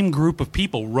same group of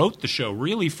people wrote the show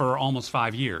really for almost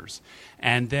 5 years.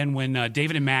 And then when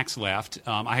David and Max left,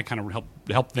 I had kind of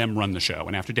helped them run the show.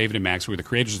 And after David and Max, who were the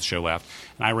creators of the show, left,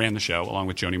 and I ran the show along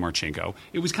with Joni Marchenko,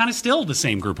 it was kind of still the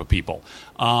same group of people.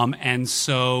 And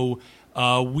so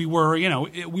we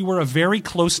were a very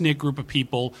close-knit group of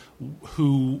people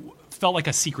who felt like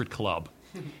a secret club.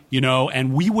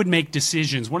 And we would make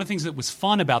decisions. One of the things that was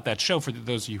fun about that show, for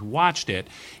those of you who watched it,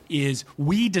 is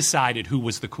we decided who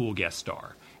was the cool guest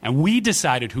star. And we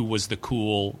decided who was the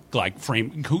cool,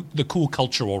 the cool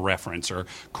cultural reference or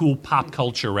cool pop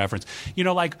culture reference.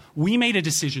 We made a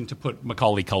decision to put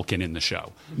Macaulay Culkin in the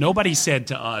show. Nobody said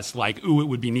to us, ooh, it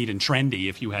would be neat and trendy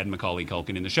if you had Macaulay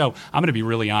Culkin in the show. I'm going to be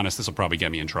really honest. This will probably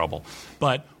get me in trouble.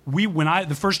 But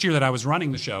the first year that I was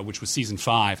running the show, which was season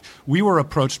 5, we were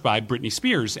approached by Britney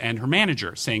Spears and her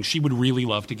manager saying she would really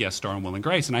love to guest star on Will and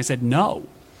Grace. And I said, no.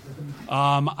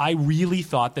 I really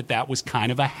thought that was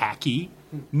kind of a hacky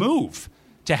move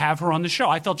to have her on the show.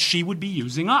 I felt she would be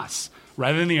using us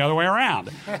rather than the other way around.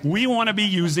 We want to be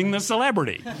using the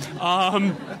celebrity.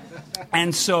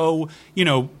 And so,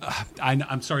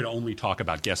 I'm sorry to only talk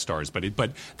about guest stars, but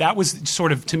that was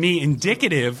sort of, to me,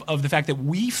 indicative of the fact that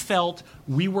we felt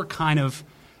we were kind of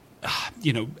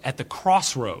at the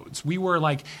crossroads. We were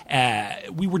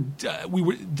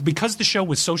because the show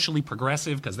was socially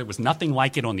progressive, because there was nothing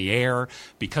like it on the air,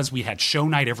 because we had show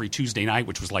night every Tuesday night,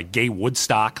 which was like gay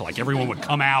Woodstock. Like, everyone would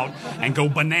come out and go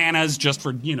bananas just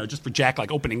for Jack,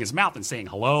 opening his mouth and saying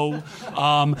hello.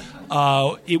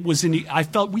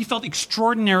 We felt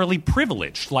extraordinarily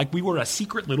privileged, like we were a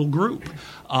secret little group.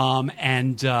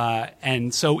 And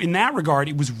so in that regard,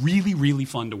 it was really, really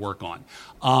fun to work on.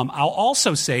 I'll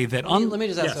also say that... Let me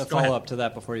just ask a follow-up to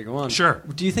that before you go on. Sure.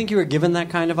 Do you think you were given that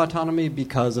kind of autonomy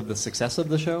because of the success of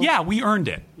the show? Yeah, we earned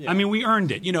it. Yeah. I mean, we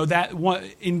earned it. As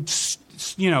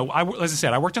I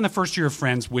said, I worked on the first year of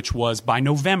Friends, which was by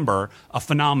November a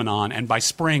phenomenon, and by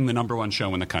spring the #1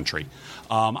 show in the country.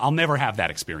 I'll never have that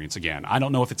experience again. I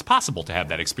don't know if it's possible to have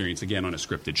that experience again on a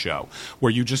scripted show,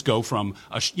 where you just go from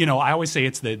I always say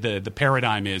it's the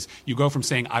paradigm is you go from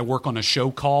saying I work on a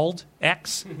show called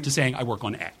X to saying I work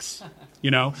on X.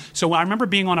 So I remember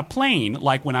being on a plane,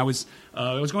 like when I was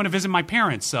going to visit my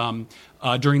parents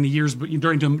during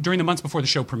the months before the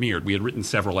show premiered. We had written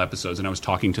several episodes, and I was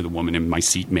talking to the woman in my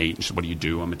seatmate, and she said, "What do you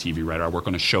do?" "I'm a TV writer. I work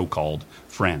on a show called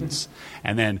Friends."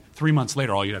 And then 3 months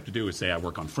later, all you have to do is say, "I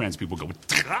work on Friends." People go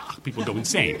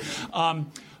insane.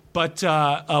 But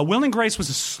Will and Grace was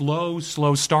a slow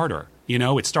starter.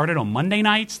 It started on Monday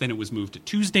nights, then it was moved to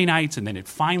Tuesday nights, and then it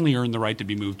finally earned the right to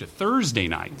be moved to Thursday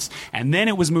nights. And then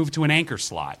it was moved to an anchor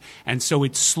slot. And so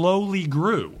it slowly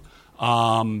grew.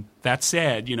 That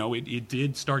said, it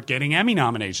did start getting Emmy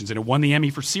nominations, and it won the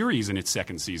Emmy for series in its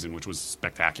second season, which was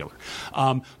spectacular.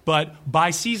 But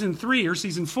by season 3 or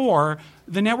season 4,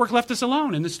 the network left us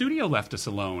alone, and the studio left us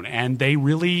alone. And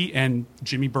and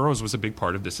Jimmy Burrows was a big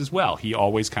part of this as well. He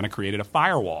always kind of created a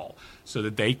firewall so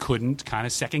that they couldn't kind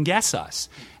of second guess us.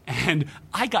 And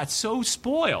I got so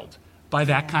spoiled by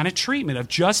that kind of treatment of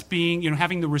just being,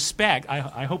 having the respect.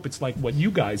 I hope it's like what you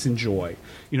guys enjoy,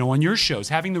 on your shows,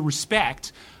 having the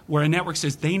respect where a network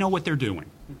says they know what they're doing.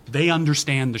 They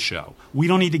understand the show. We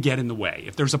don't need to get in the way.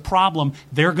 If there's a problem,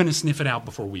 they're going to sniff it out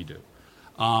before we do.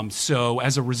 So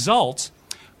as a result,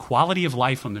 quality of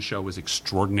life on the show was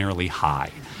extraordinarily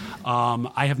high.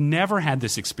 I have never had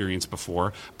this experience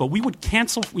before, but we would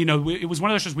cancel, it was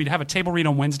one of those shows we'd have a table read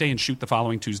on Wednesday and shoot the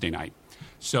following Tuesday night.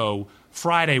 So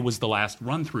Friday was the last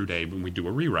run-through day when we do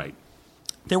a rewrite.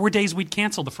 There were days we'd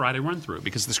cancel the Friday run-through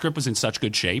because the script was in such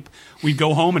good shape. We'd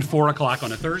go home at 4 o'clock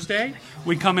on a Thursday.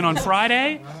 We'd come in on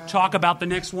Friday, talk about the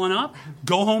next one up,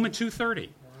 go home at 2:30.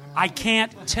 I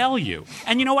can't tell you.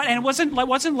 And you know what? And it wasn't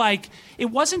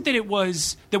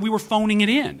that we were phoning it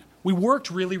in. We worked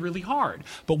really, really hard.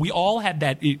 But we all had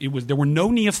there were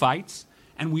no neophytes,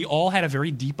 and we all had a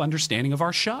very deep understanding of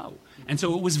our show. And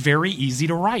so it was very easy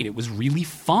to write. It was really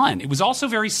fun. It was also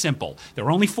very simple. There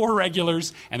were only 4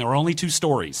 regulars, and there were only 2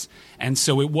 stories. And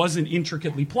so it wasn't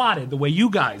intricately plotted the way you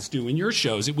guys do in your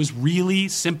shows. It was really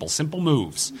simple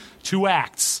moves, 2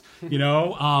 acts,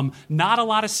 not a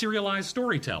lot of serialized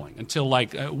storytelling until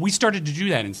we started to do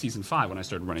that in season 5 when I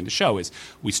started running the show. Is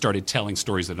we started telling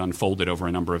stories that unfolded over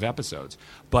a number of episodes.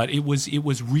 But it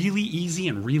was really easy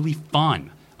and really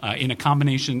fun. In a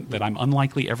combination that I'm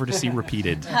unlikely ever to see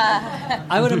repeated.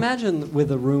 I would imagine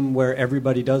with a room where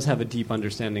everybody does have a deep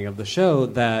understanding of the show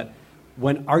that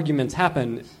when arguments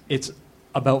happen, it's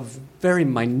about very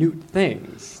minute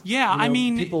things. Yeah, I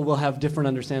mean, people will have different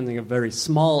understanding of very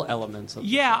small elements.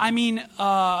 Yeah, I mean,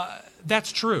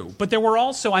 that's true. But there were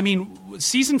also, I mean,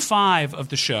 season 5 of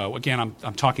the show, again,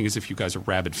 I'm talking as if you guys are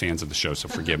rabid fans of the show, so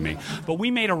forgive me. But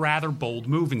we made a rather bold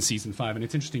move in season 5, and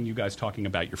it's interesting you guys talking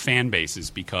about your fan bases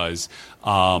because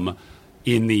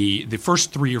in the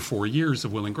first 3 or 4 years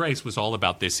of Will and Grace was all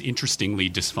about this interestingly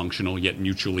dysfunctional yet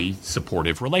mutually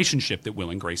supportive relationship that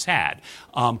Will and Grace had,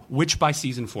 which by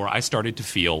season 4 I started to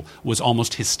feel was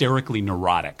almost hysterically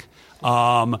neurotic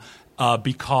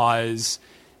because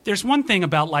there's one thing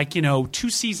about, like, 2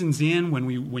 seasons in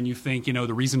when you think,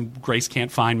 the reason Grace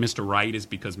can't find Mr. Right is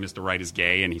because Mr. Right is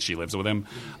gay and she lives with him.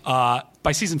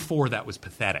 By season 4, that was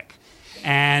pathetic.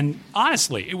 And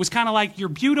honestly, it was kind of like, you're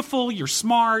beautiful, you're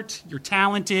smart, you're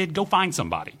talented, go find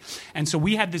somebody. And so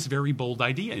we had this very bold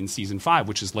idea in season 5,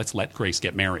 which is let's let Grace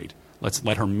get married. Let's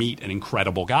let her meet an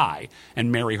incredible guy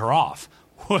and marry her off.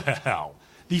 Well,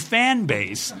 the fan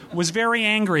base was very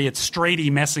angry at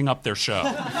Straighty messing up their show.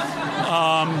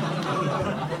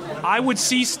 I would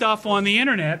see stuff on the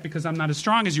internet, because I'm not as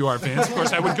strong as you are, Vince. Of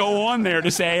course, I would go on there to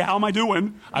say, how am I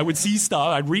doing? I would see stuff,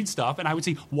 I'd read stuff, and I would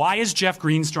see, why is Jeff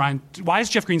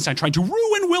Greenstein trying to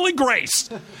ruin Will and Grace?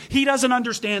 He doesn't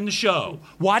understand the show.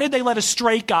 Why did they let a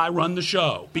straight guy run the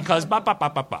show? Because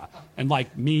ba-ba-ba-ba-ba. And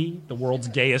like me, the world's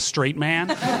gayest straight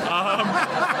man,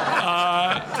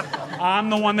 I'm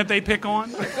the one that they pick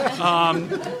on.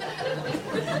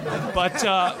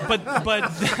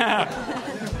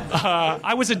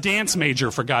 I was a dance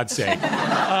major, for God's sake.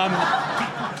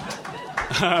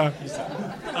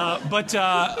 But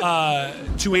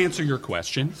to answer your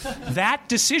question, that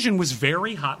decision was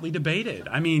very hotly debated.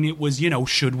 I mean, it was,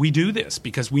 should we do this?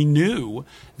 Because we knew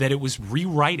that it was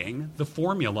rewriting the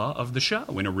formula of the show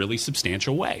in a really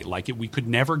substantial way. We could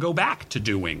never go back to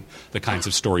doing the kinds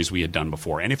of stories we had done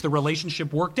before. And if the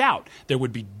relationship worked out, there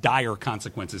would be dire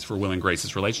consequences for Will and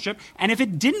Grace's relationship. And if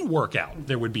it didn't work out,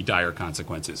 there would be dire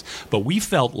consequences. But we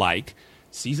felt like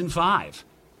season 5,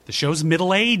 the show's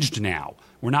middle-aged now.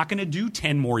 We're not going to do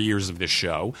 10 more years of this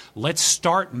show. Let's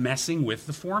start messing with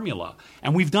the formula.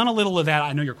 And we've done a little of that.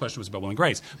 I know your question was about Will and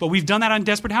Grace, but we've done that on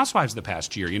Desperate Housewives the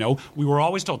past year. We were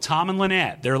always told Tom and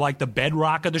Lynette, they're like the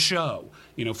bedrock of the show.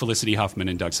 Felicity Huffman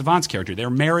and Doug Savant's character. Their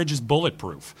marriage is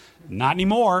bulletproof. Not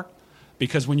anymore.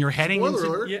 Because when you're heading Spoiler into...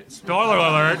 alert. Yeah, spoiler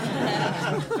alert.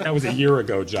 That was a year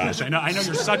ago, Josh. I know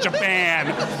you're such a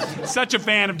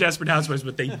fan of Desperate Housewives,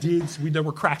 but there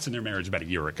were cracks in their marriage about a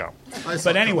year ago.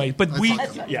 But anyway, but so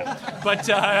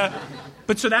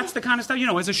that's the kind of stuff,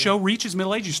 as a show reaches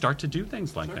middle age, you start to do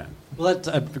things like that. Well, that's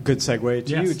a good segue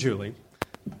to you, Julie.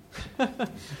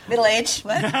 Middle age?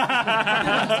 What?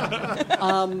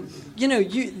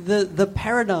 The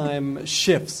paradigm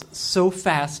shifts so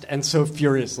fast and so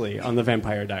furiously on the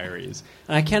Vampire Diaries,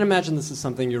 and I can't imagine this is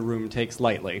something your room takes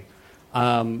lightly.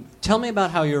 Tell me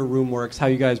about how your room works, how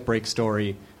you guys break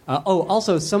story.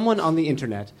 Also, someone on the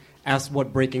internet asked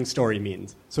what breaking story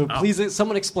means. So please,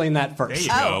 someone explain that first. There you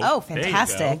go. Oh,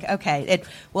 fantastic. Okay.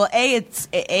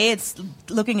 It's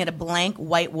looking at a blank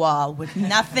white wall with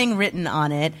nothing written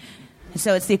on it.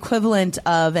 So it's the equivalent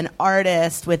of an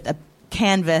artist with a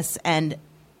canvas and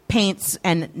paints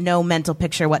and no mental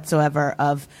picture whatsoever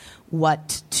of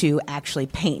what to actually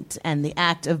paint. And the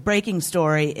act of breaking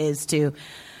story is to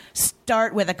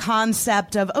start with a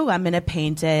concept of, I'm going to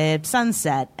paint a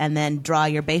sunset, and then draw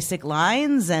your basic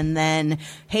lines, and then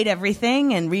hate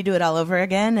everything and redo it all over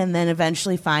again, and then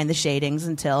eventually find the shadings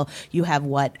until you have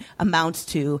what amounts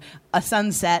to a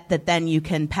sunset that then you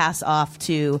can pass off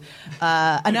to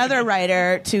another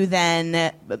writer to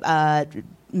then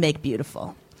make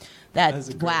beautiful. That's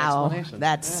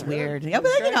weird. Yeah,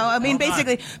 but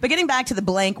basically, but getting back to the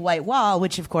blank white wall,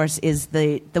 which of course is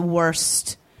the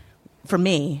worst. For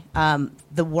me,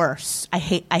 the worst. I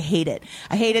hate it.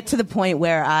 I hate it to the point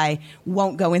where I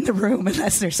won't go in the room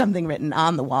unless there's something written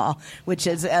on the wall, which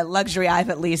is a luxury I've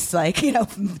at least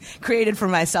created for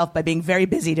myself by being very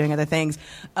busy doing other things.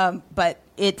 But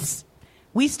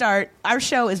our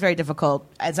show is very difficult,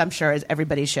 as I'm sure is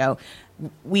everybody's show.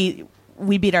 We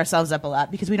beat ourselves up a lot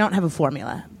because we don't have a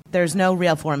formula. There's no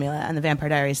real formula on the Vampire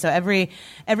Diaries. So every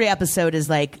episode is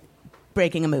like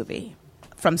breaking a movie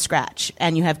from scratch,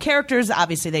 and you have characters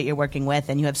obviously that you're working with,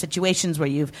 and you have situations where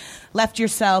you've left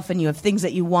yourself and you have things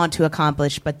that you want to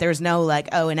accomplish, but there's no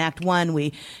in Act 1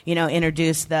 we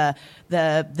introduce the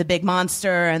big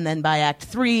monster, and then by Act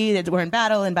 3 we're in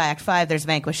battle, and by Act 5 there's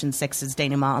vanquish, and 6 is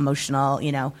denouement, emotional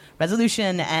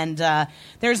resolution, and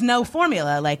there's no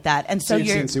formula like that. And so you've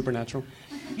seen Supernatural?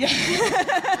 Yeah.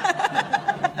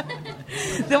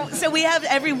 so we have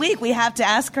every week we have to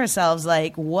ask ourselves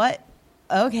like, what?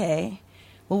 Okay.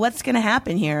 Well, what's going to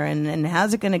happen here, and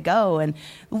how's it going to go? And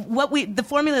the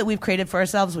formula that we've created for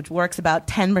ourselves, which works about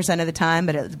 10% of the time,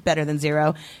 but it's better than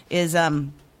zero, is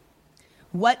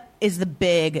what is the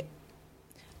big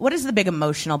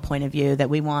emotional point of view that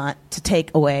we want to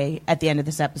take away at the end of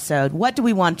this episode? What do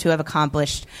we want to have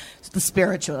accomplished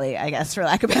spiritually, I guess, for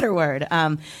lack of a better word?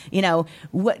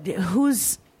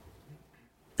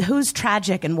 Who's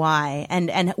tragic and why,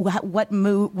 and what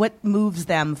moves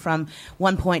them from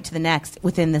one point to the next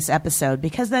within this episode?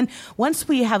 Because then once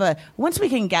we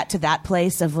can get to that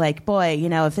place of like, boy,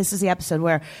 if this is the episode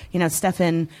where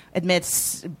Stefan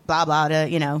admits blah blah to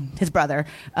his brother,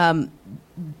 then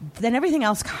everything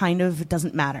else kind of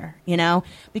doesn't matter,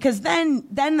 because then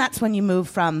that's when you move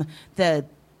from the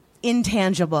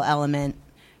intangible element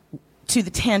to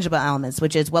the tangible elements,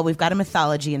 which is, well, we've got a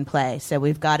mythology in play, so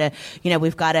we've got to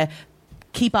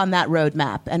keep on that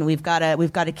roadmap, and we've got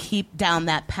to keep down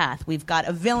that path. We've got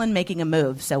a villain making a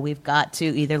move, so we've got to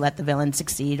either let the villain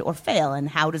succeed or fail, and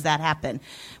how does that happen?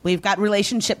 We've got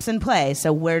relationships in play,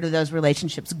 so where do those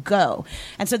relationships go?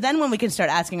 And so then when we can start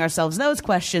asking ourselves those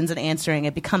questions and answering,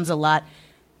 it becomes a lot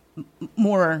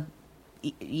more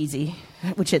easy,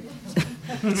 which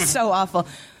it's so awful.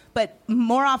 But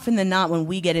more often than not, when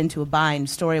we get into a bind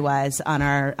story-wise on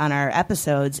our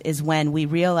episodes, is when we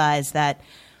realize that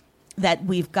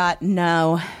we've got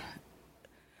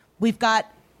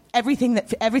everything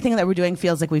that we're doing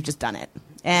feels like we've just done it,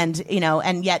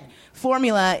 and yet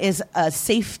formula is a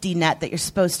safety net that you're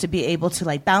supposed to be able to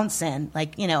like bounce in,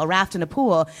 like a raft in a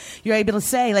pool. You're able to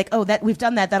say like, oh, that we've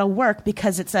done that'll work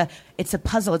because it's a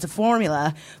puzzle, it's a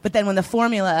formula. But then when the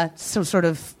formula sort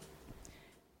of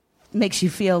makes you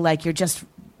feel like you're just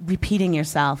repeating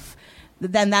yourself,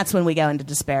 then that's when we go into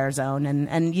despair zone,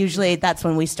 and usually that's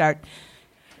when we start.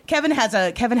 Kevin has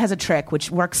a trick which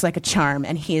works like a charm,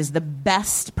 and he is the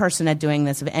best person at doing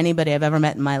this of anybody I've ever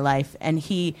met in my life. And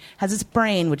he has this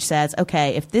brain which says,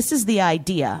 okay, if this is the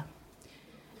idea,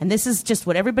 and this is just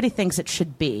what everybody thinks it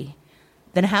should be,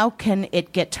 then how can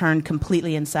it get turned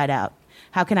completely inside out?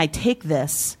 How can I take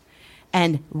this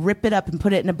and rip it up and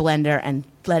put it in a blender and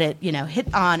let it,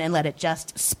 hit on and let it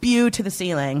just spew to the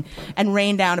ceiling and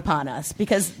rain down upon us?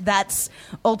 Because that's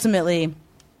ultimately,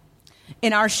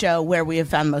 in our show, where we have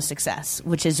found most success,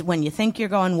 which is when you think you're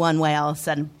going one way, all of a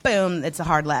sudden, boom, it's a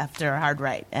hard left or a hard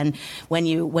right. And when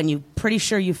you pretty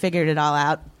sure you figured it all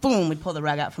out, boom, we pull the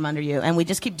rug out from under you. And we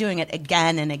just keep doing it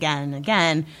again and again and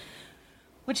again,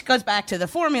 which goes back to the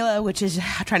formula, which is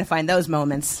trying to find those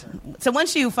moments. So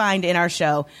once you find in our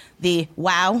show the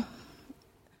wow,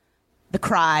 the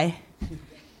cry,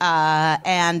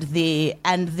 and the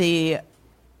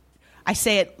I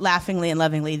say it laughingly and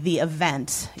lovingly, the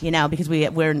event, because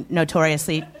we're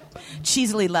notoriously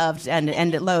cheesily loved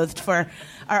and loathed for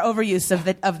our overuse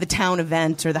of the town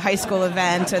event or the high school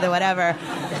event or the whatever.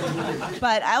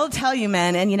 But I will tell you,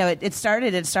 man, and it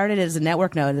started as a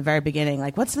network note at the very beginning.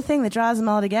 Like, what's the thing that draws them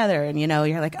all together? And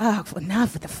you're like, oh,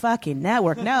 enough with the fucking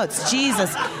network notes,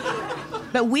 Jesus.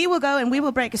 But we will go and we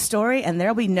will break a story, and there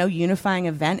will be no unifying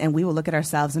event, and we will look at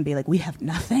ourselves and be like, we have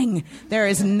nothing. There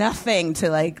is nothing to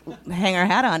like hang our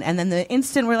hat on. And then the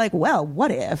instant we're like, well,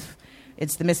 what if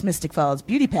it's the Miss Mystic Falls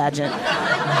beauty pageant?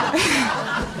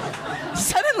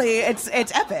 Suddenly, it's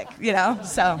epic,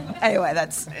 So anyway,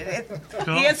 that's it.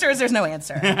 The answer is there's no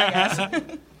answer,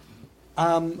 I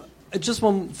guess. Just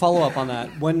one follow-up on that.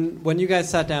 When you guys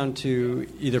sat down to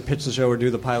either pitch the show or do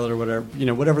the pilot or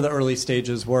whatever the early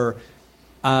stages were,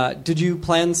 did you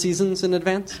plan seasons in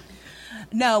advance?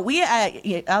 No,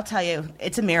 I'll tell you,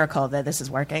 it's a miracle that this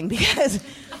is working because,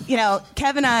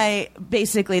 Kev and I,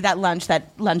 basically, that lunch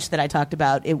that I talked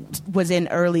about, it was in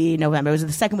early November. It was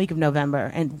the second week of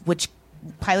November, and which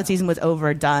pilot season was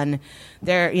over, done.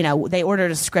 They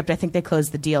ordered a script. I think they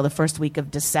closed the deal the first week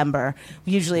of December,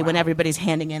 usually when everybody's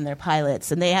handing in their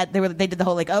pilots. And they did the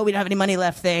whole like, oh, we don't have any money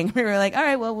left thing. We were like, all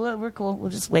right, well, we're cool. We'll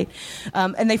just wait.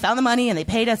 And they found the money and they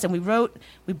paid us, and we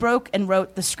broke and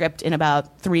wrote the script in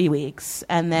about 3 weeks,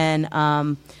 and then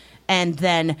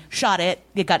shot it.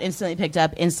 It got instantly picked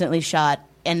up, instantly shot.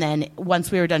 And then once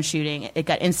we were done shooting, it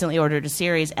got instantly ordered to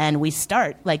series, and we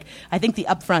start. Like, I think the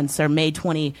upfronts are May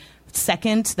 22nd,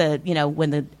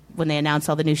 when they announce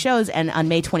all the new shows, and on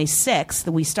May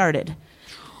 26th we started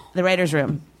the writers'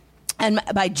 room, and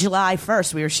by July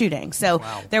 1st we were shooting. So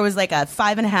there was like a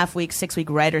 5.5 week, 6 week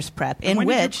writers' prep in when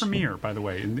which did you premiere, by the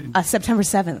way? September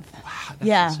 7th. Wow,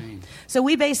 that's insane. So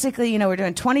we basically, we're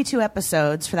doing 22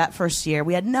 episodes for that first year.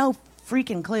 We had no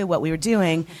freaking clue what we were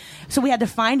doing. So we had to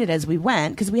find it as we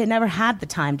went because we had never had the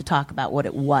time to talk about what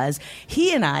it was.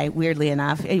 He and I, weirdly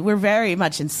enough, we're very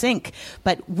much in sync,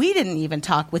 but we didn't even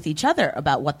talk with each other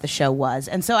about what the show was.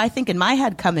 And so I think in my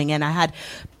head coming in, I had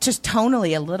just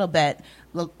tonally a little bit,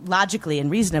 logically and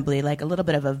reasonably, like a little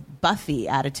bit of a Buffy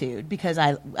attitude because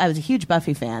I was a huge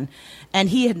Buffy fan, and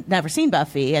he had never seen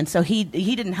Buffy, and so he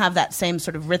didn't have that same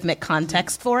sort of rhythmic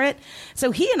context for it.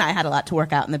 So he and I had a lot to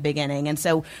work out in the beginning, and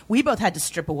so we both had to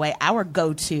strip away our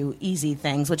go-to easy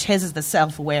things, which his is the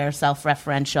self-aware,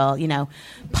 self-referential,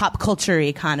 pop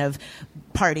culture-y kind of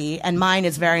party, and mine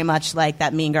is very much like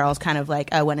that Mean Girls kind of like,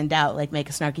 oh, when in doubt, like make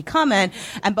a snarky comment.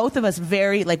 And both of us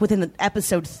very, like within the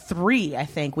episode 3, I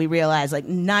think, we realized like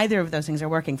neither of those things are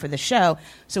working for the show.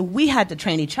 So we had to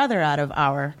train each other out of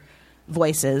our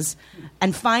voices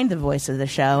and find the voice of the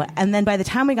show. And then by the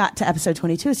time we got to episode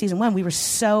 22 of season 1, we were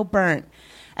so burnt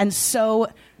and so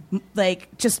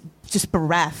like just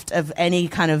bereft of any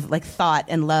kind of like thought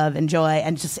and love and joy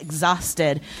and just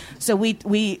exhausted. So we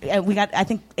got, I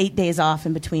think, 8 days off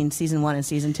in between season 1 and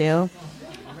season 2.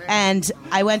 And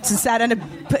I went and sat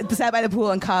by the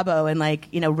pool in Cabo and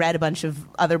read a bunch of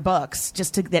other books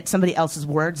just to get somebody else's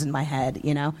words in my head,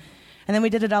 And then we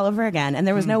did it all over again. And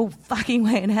there was no fucking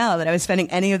way in hell that I was spending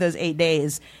any of those 8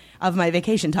 days of my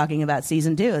vacation talking about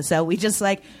season 2. So we just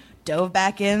dove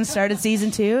back in, started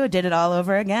season 2, did it all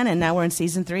over again, and now we're in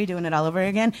season 3 doing it all over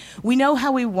again. We know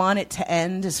how we want it to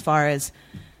end as far as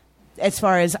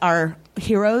our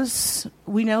heroes.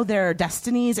 We know their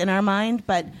destinies in our mind,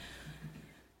 but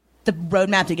the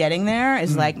roadmap to getting there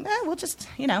is we'll just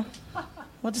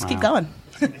keep going.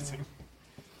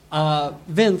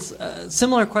 Vince,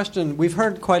 similar question. We've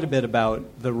heard quite a bit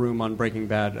about the room on Breaking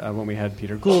Bad when we had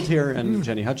Peter Gould here and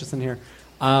Jenny Hutchison here.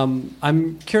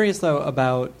 I'm curious, though,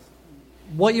 about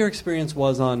what your experience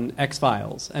was on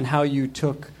X-Files and how you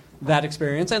took that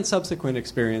experience and subsequent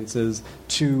experiences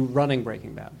to running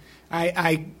Breaking Bad.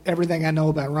 Everything I know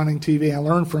about running TV, I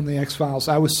learned from the X-Files.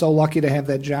 I was so lucky to have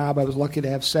that job. I was lucky to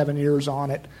have 7 years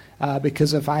on it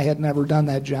because if I had never done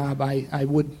that job, I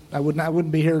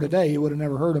wouldn't be here today. You would have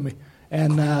never heard of me.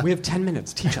 And we have 10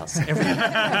 minutes. Teach us everything.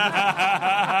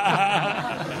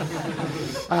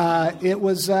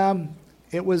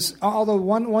 It was, although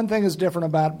one thing is different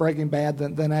about Breaking Bad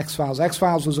than X-Files.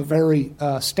 X-Files was a very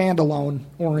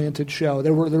standalone-oriented show. It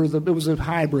was a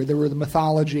hybrid. There were the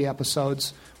mythology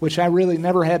episodes, which I really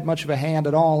never had much of a hand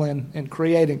at all in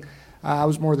creating. I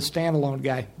was more the standalone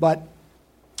guy. But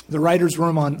the writer's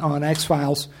room on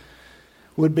X-Files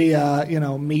would be,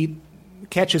 meet,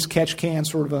 catch as catch can,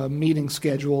 sort of a meeting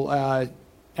schedule.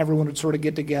 Everyone would sort of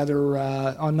get together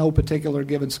on no particular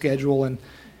given schedule, and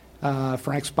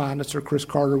Frank Spotnitz or Chris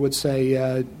Carter would say,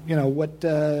 where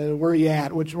are you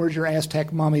at? Where's your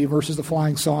Aztec mummy versus the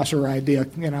flying saucer idea?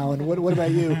 And what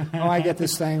about you? I get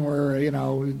this thing where,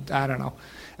 I don't know.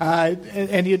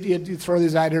 And you'd throw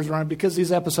these ideas around because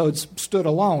these episodes stood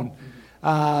alone.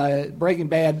 Breaking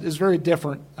Bad is very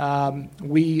different.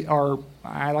 We are,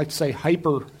 I like to say,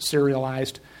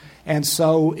 hyper-serialized. And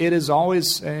so it is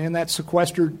always in that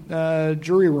sequestered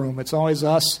jury room. It's always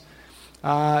us.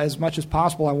 As much as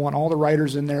possible, I want all the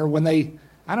writers in there. When I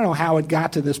don't know how it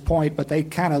got to this point, but they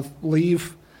kind of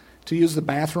leave to use the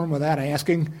bathroom without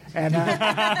asking. And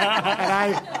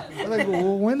I'm like,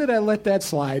 well, when did I let that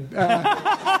slide?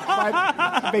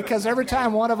 Because every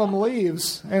time one of them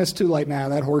leaves, and it's too late now,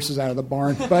 that horse is out of the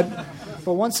barn. But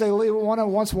once they leave,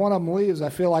 once one of them leaves, I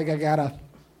feel like I gotta.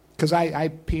 Because I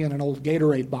pee in an old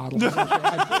Gatorade bottle.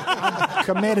 I'm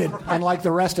committed, unlike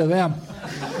the rest of them.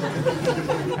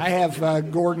 I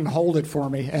have Gordon hold it for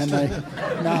me, and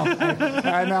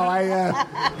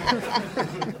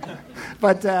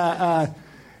but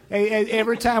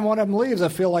every time one of them leaves, I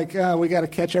feel like we got to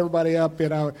catch everybody up.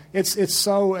 It's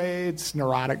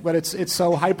neurotic, but it's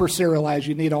so hyper serialized.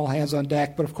 You need all hands on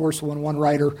deck. But of course, when one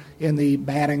writer in the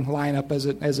batting lineup,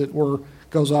 as it were,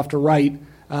 goes off to write.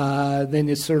 Then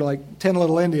it's sort of like 10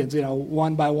 Little Indians,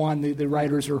 one by one, the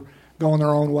writers are going their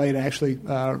own way to actually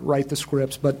write the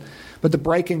scripts. But the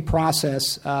breaking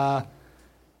process, I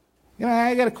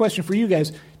got a question for you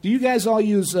guys. Do you guys all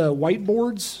use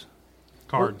whiteboards?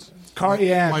 Cards. Cards.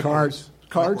 Whiteboards.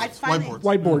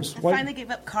 Whiteboards. I finally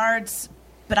gave up cards,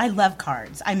 but I love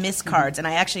cards. I miss cards, and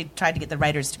I actually tried to get the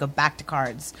writers to go back to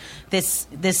cards this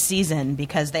season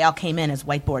because they all came in as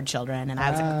whiteboard children, and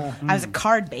I was a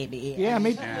card baby. Yeah,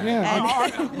 me.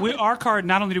 Yeah. Our card,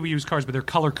 not only do we use cards, but they're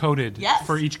color-coded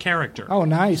for each character. Oh,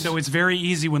 nice. So it's very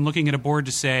easy when looking at a board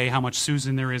to say how much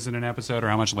Susan there is in an episode or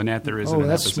how much Lynette there is in an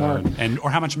episode. Smart.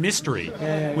 Or how much mystery.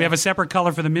 Yeah. We have a separate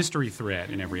color for the mystery thread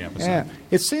in every episode. Yeah.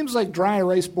 It seems like dry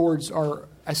erase boards are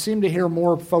I seem to hear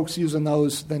more folks using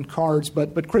those than cards,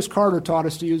 but Chris Carter taught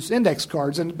us to use index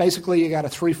cards, and basically you got a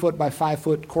 3-foot by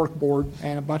 5-foot cork board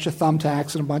and a bunch of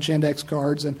thumbtacks and a bunch of index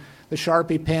cards and the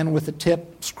Sharpie pen with the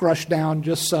tip scrushed down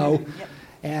just so. Yep.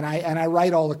 And I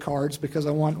write all the cards because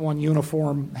I want one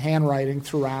uniform handwriting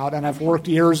throughout, and I've worked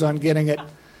years on getting it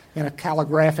in a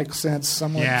calligraphic sense,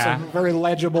 somewhat very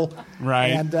legible. Right.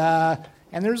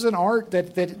 And there's an art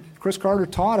that Chris Carter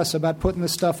taught us about putting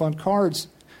this stuff on cards.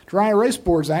 Dry erase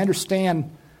boards, I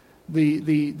understand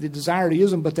the desire to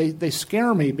use them, but they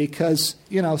scare me because,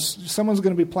 someone's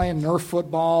going to be playing Nerf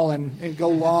football and go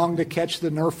long to catch the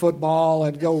Nerf football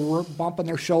and go bumping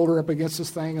their shoulder up against this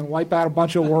thing and wipe out a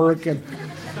bunch of work. And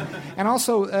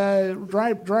also,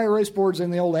 dry erase boards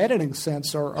in the old editing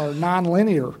sense are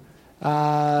nonlinear.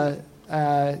 In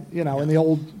the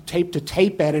old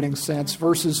tape-to-tape editing sense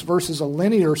versus a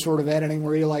linear sort of editing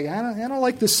where you're like, I don't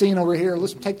like this scene over here.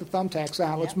 Let's take the thumbtacks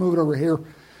out. Let's move it over here.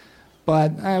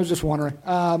 But I was just wondering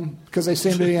because they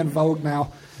seem to be in vogue now,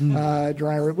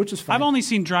 which is fine. I've only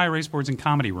seen dry erase boards in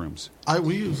comedy rooms.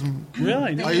 We use them.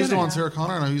 Really? I used them on Sarah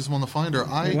Connor and I use them on the Finder.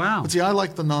 Wow. But see, I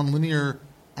like the nonlinear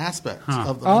aspect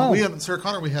of them. Oh. We had Sarah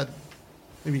Connor. We had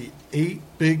maybe 8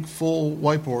 big full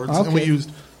whiteboards, and we used.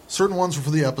 Certain ones were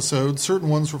for the episode. Certain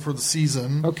ones were for the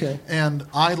season. Okay. And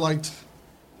I liked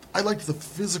the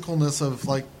physicalness of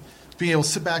being able to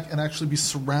sit back and actually be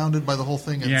surrounded by the whole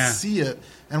thing and see it.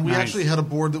 And we actually had a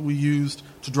board that we used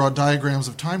to draw diagrams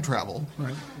of time travel.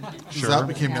 Right. Sure. That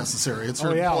became necessary at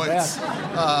certain points.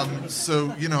 I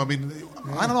don't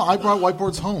know. I brought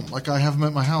whiteboards home. I have them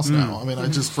at my house now. I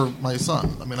just for my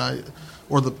son.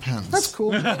 Or the pens. That's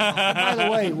cool. By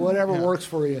the way, whatever works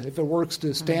for you. If it works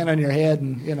to stand on your head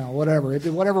and, whatever.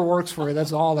 Whatever works for you,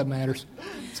 that's all that matters.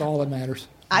 It's all that matters.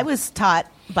 I was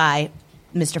taught by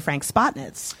Mr. Frank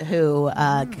Spotnitz, who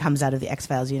comes out of the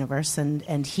X-Files universe,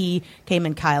 and he came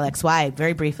in Kyle XY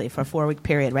very briefly for a 4-week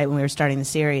period, right when we were starting the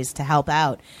series, to help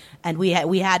out. And we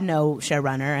had no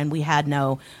showrunner, and we had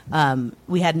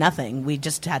nothing. We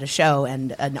just had a show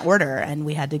and an order, and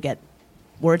we had to get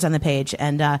words on the page,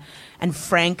 and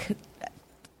Frank.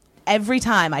 Every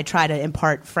time I try to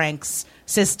impart Frank's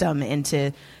system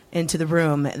into the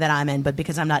room that I'm in, but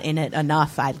because I'm not in it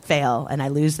enough, I fail and I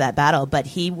lose that battle. But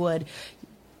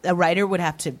a writer would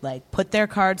have to put their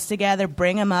cards together,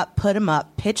 bring them up, put them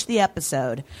up, pitch the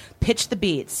episode, pitch the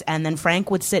beats, and then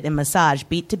Frank would sit and massage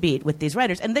beat to beat with these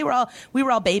writers. And we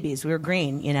were all babies. We were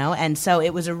green, and so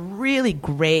it was a really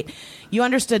great. You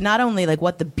understood not only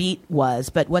what the beat was,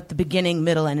 but what the beginning,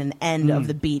 middle, and an end of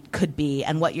the beat could be,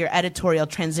 and what your editorial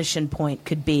transition point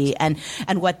could be, and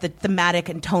what the thematic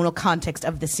and tonal context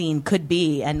of the scene could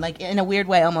be, and in a weird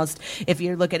way, almost if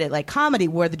you look at it like comedy,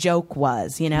 where the joke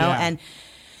was,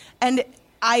 And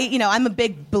I'm a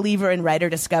big believer in writer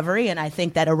discovery, and I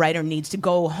think that a writer needs to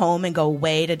go home and go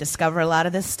away to discover a lot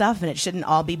of this stuff, and it shouldn't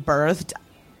all be birthed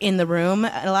in the room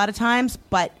a lot of times.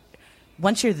 But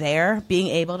once you're there, being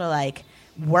able to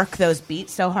work those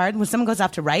beats so hard, when someone goes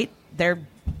off to write, they're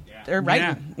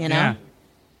writing, It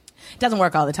doesn't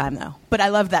work all the time, though. But I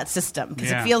love that system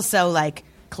because it feels so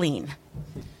clean.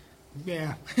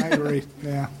 Yeah, I agree.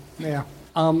 Yeah.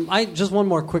 I just one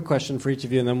more quick question for each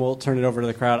of you, and then we'll turn it over to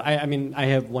the crowd. I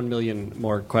have 1 million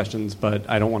more questions, but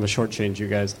I don't want to shortchange you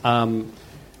guys.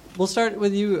 We'll start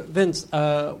with you, Vince.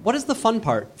 What is the fun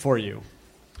part for you?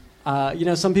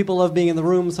 Some people love being in the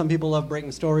room, some people love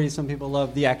breaking stories, some people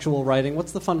love the actual writing.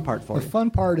 What's the fun part for you? The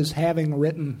fun part is having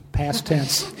written past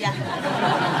tense.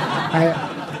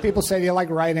 People say, do you like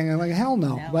writing? I'm like, hell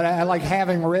no. But I like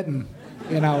having written.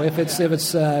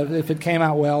 If it came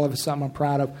out well, if it's something I'm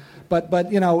proud of. But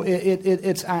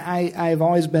I've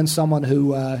always been someone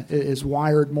who is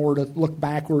wired more to look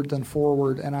backward than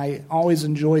forward, and I always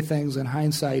enjoy things in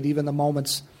hindsight, even the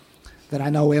moments that I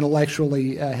know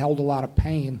intellectually held a lot of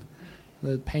pain.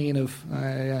 The pain of,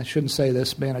 I shouldn't say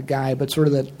this being a guy, but sort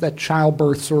of that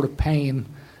childbirth sort of pain,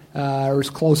 or as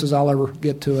close as I'll ever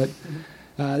get to it.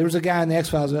 There was a guy in the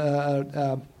X-Files,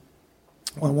 a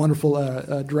wonderful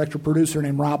director-producer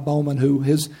named Rob Bowman, who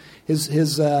his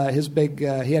big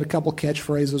he had a couple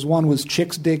catchphrases. One was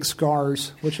 "Chicks dig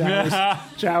scars," which I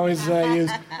always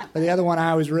use. But the other one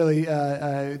I always really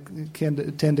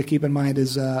tend to keep in mind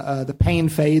is "The pain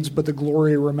fades, but the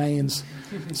glory remains."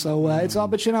 So it's all,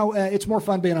 but it's more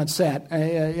fun being on set,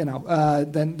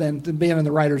 than being in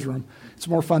the writers' room. It's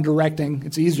more fun directing.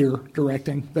 It's easier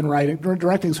directing than writing.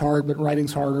 Directing's hard, but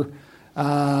writing's harder.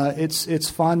 It's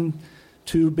fun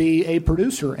to be a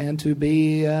producer and to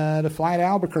fly to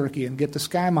Albuquerque and get the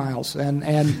Sky Miles and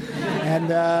have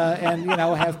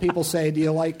people say, do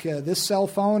you like this cell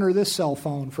phone or this cell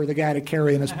phone for the guy to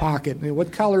carry in his pocket?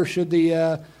 What color should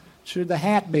the should the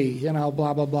hat be? Blah,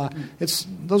 blah, blah.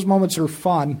 Those moments are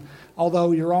fun,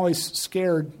 although you're always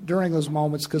scared during those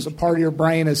moments because a part of your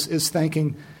brain is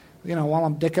thinking, while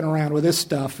I'm dicking around with this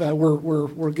stuff,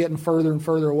 we're getting further and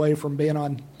further away from being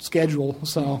on schedule.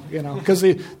 So, because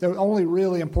the only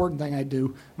really important thing I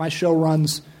do, my show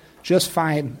runs just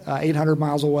fine 800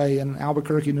 miles away in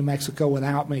Albuquerque, New Mexico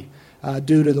without me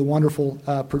due to the wonderful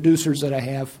producers that I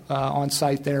have on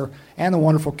site there and the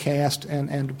wonderful cast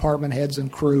and department heads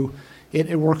and crew.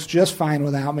 It works just fine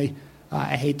without me,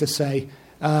 I hate to say.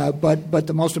 But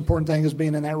the most important thing is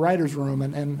being in that writer's room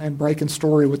and breaking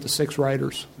story with the 6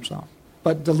 writers. So,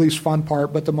 but the least fun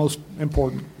part, but the most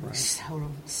important. Right.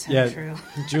 So true.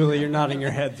 Julie, you're nodding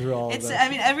your head through all of that. I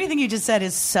mean, everything you just said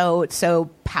is so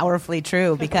powerfully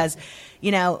true because,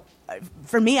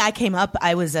 for me, I came up.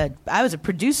 I was a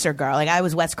producer girl. Like I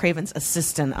was Wes Craven's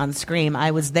assistant on Scream.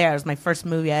 I was there. It was my first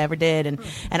movie I ever did, and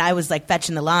I was like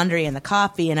fetching the laundry and the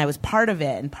coffee, and I was part of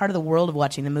it and part of the world of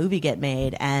watching the movie get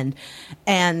made. And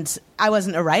I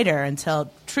wasn't a writer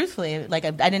until, truthfully, like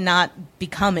I did not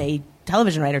become a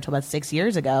television writer until about 6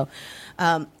 years ago.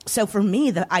 So for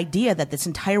me, the idea that this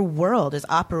entire world is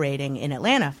operating in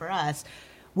Atlanta for us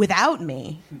without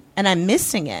me, and I'm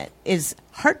missing it, is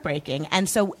heartbreaking. And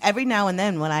so every now and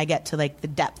then when I get to like the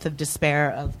depth of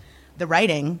despair of the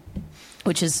writing,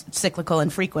 which is cyclical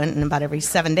and frequent and about every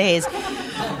 7 days,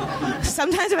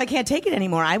 sometimes if I can't take it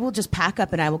anymore, I will just pack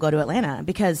up and I will go to Atlanta,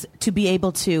 because to be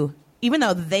able to, even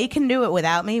though they can do it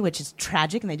without me, which is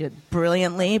tragic, and they do it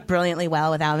brilliantly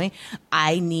well without me,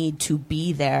 I need to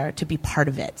be there to be part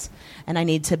of it. And I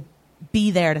need to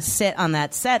be there to sit on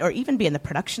that set, or even be in the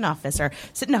production office, or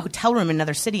sit in a hotel room in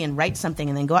another city and write something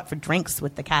and then go out for drinks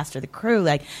with the cast or the crew.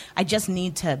 Like, I just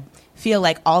need to feel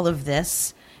like all of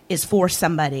this is for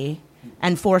somebody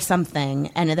and for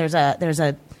something, and there's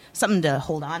a something to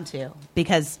hold on to,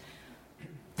 because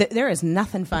there is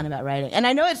nothing fun about writing. And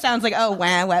I know it sounds like, oh,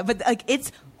 wow, but like,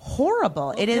 it's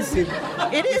horrible. It is.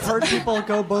 I've heard people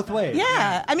go both ways.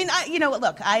 Yeah. I mean,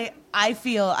 look, I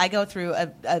feel I go through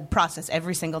a process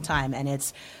every single time,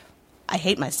 and I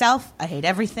hate myself. I hate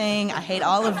everything. I hate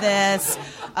all of this.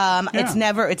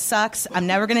 It sucks. I'm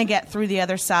never going to get through the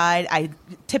other side. I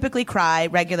typically cry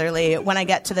regularly when I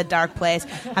get to the dark place.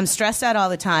 I'm stressed out all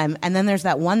the time. And then there's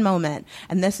that one moment,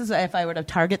 and this is, if I were to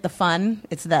target the fun,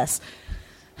 it's this.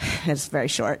 It's very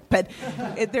short, but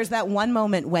there's that one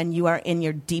moment when you are in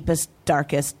your deepest,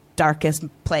 darkest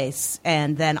place,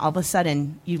 and then all of a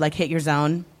sudden you like hit your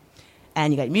zone,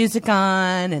 and you got music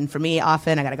on, and for me,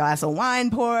 often I got a glass of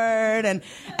wine poured, and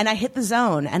I hit the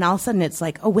zone, and all of a sudden it's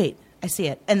like, oh wait, I see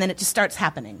it, and then it just starts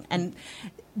happening. And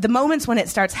the moments when it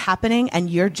starts happening, and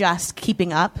you're just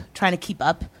trying to keep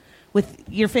up with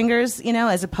your fingers,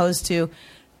 as opposed to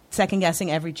second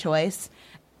guessing every choice.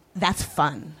 That's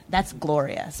fun. That's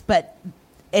glorious. But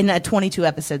in a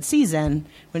 22-episode season,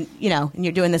 when and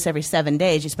you're doing this every 7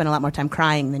 days, you spend a lot more time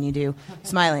crying than you do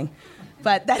smiling.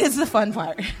 But that is the fun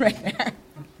part right there.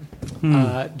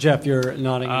 Jeff, you're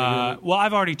nodding. Well,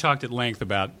 I've already talked at length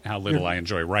about how little I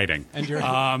enjoy writing. And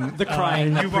the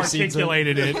crying. You've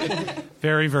articulated it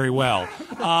very, very well.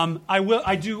 Let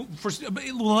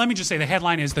me just say the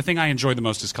headline is, the thing I enjoy the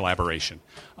most is collaboration.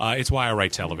 It's why I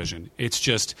write television. It's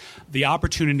just the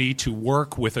opportunity to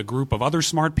work with a group of other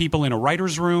smart people in a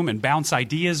writer's room and bounce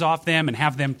ideas off them and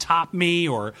have them top me,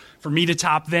 or for me to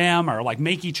top them, or like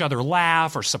make each other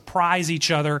laugh or surprise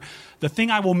each other. The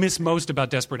thing I will miss most about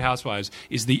Desperate Housewives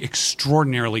is the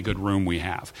extraordinarily good room we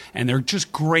have. And they're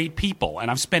just great people.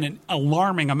 And I've spent an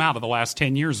alarming amount of the last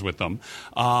 10 years with them,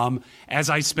 as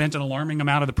I spent an alarming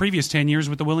amount of the previous 10 years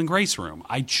with the Will and Grace room.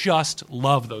 I just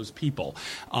love those people.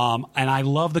 And I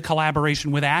love the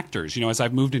collaboration with actors. As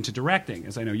I've moved into directing,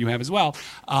 as I know you have as well,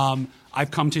 I've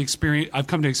come to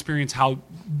experience how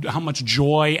much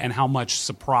joy and how much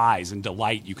surprise and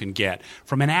delight you can get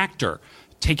from an actor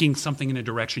taking something in a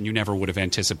direction you never would have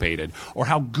anticipated, or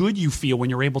how good you feel when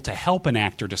you're able to help an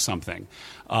actor to something.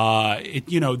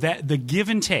 That the give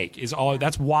and take is all.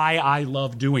 That's why I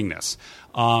love doing this.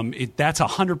 That's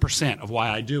 100% of why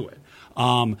I do it.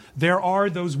 There are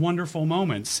those wonderful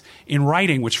moments in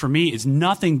writing, which for me is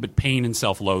nothing but pain and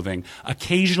self-loathing,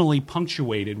 occasionally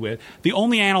punctuated with, the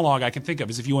only analog I can think of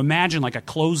is if you imagine like a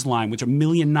clothesline which a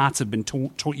million knots have been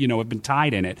have been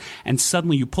tied in it, and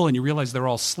suddenly you pull and you realize they're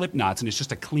all slip knots and it's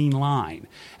just a clean line,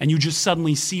 and you just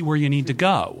suddenly see where you need to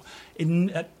go.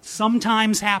 It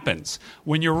sometimes happens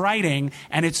when you're writing,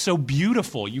 and it's so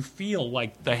beautiful. You feel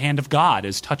like the hand of God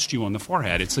has touched you on the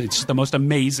forehead. It's the most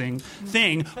amazing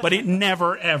thing, but it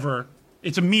never, ever,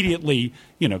 it's immediately,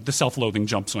 the self-loathing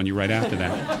jumps on you right after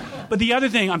that. But the other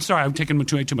thing, I'm sorry, I'm taking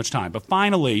too much time. But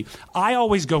finally, I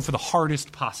always go for the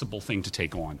hardest possible thing to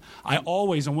take on.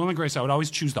 On Will and Grace, I would always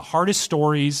choose the hardest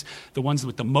stories, the ones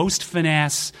with the most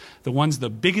finesse, the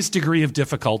biggest degree of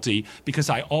difficulty, because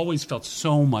I always felt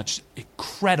so much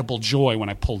incredible joy when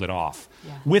I pulled it off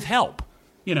with help.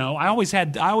 I always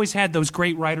had those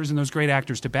great writers and those great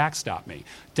actors to backstop me.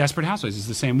 Desperate Housewives is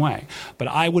the same way. But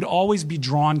I would always be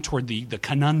drawn toward the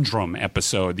conundrum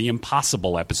episode, the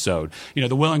impossible episode.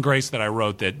 The Will and Grace that I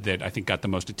wrote that I think got the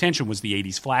most attention was the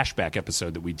 80s flashback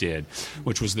episode that we did,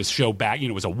 which was this show back.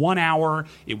 It was a 1 hour.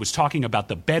 It was talking about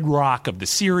the bedrock of the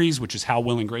series, which is how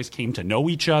Will and Grace came to know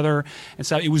each other. And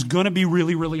so it was going to be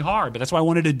really, really hard. But that's why I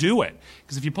wanted to do it.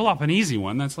 Because if you pull off an easy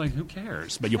one, that's like, who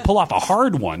cares? But you pull off a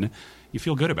hard one, you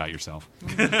feel good about yourself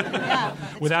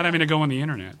without having to go on the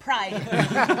internet. Pride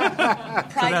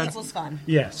equals fun.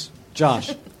 Yes.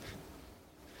 Josh.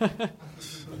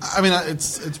 I mean,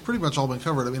 it's pretty much all been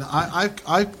covered. I mean,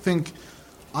 I think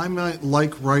I might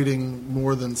like writing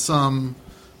more than some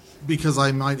because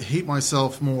I might hate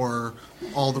myself more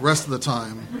all the rest of the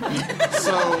time.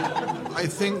 So I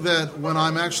think that when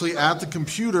I'm actually at the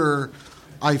computer,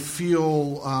 I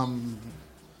feel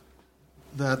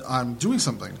that I'm doing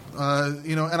something,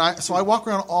 so I walk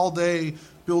around all day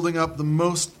building up the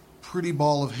most pretty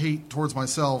ball of hate towards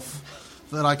myself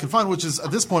that I can find, which is at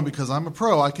this point, because I'm a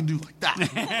pro, I can do like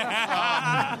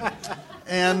that.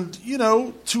 And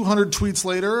 200 tweets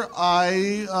later,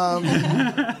 I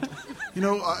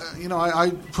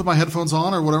put my headphones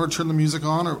on or whatever, turn the music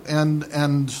on, and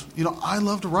I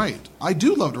love to write. I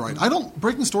do love to write.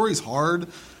 Breaking story is hard.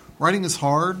 Writing is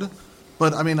hard.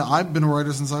 But, I mean, I've been a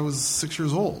writer since I was 6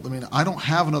 years old. I mean, I don't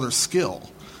have another skill.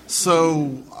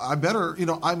 So I better,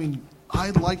 I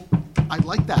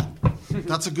like that.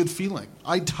 That's a good feeling.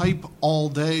 I type all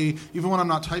day, even when I'm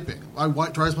not typing.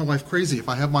 It drives my wife crazy.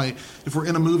 If we're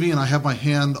in a movie and I have my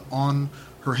hand on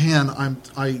her hand,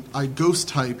 I ghost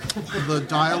type the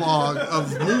dialogue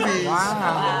of movies.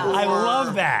 Wow. I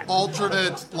love that.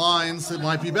 Alternate lines that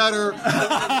might be better.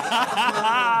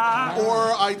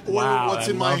 or what's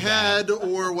in my head,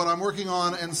 or what I'm working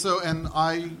on, and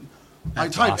I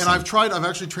type. Awesome. And I've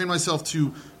actually trained myself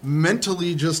to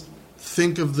mentally just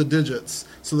think of the digits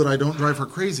so that I don't drive her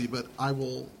crazy, but I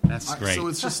will. That's great. So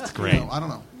it's just great. I don't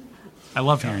know. I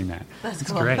love hearing that. That's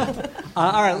cool. Great.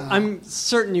 All right, I'm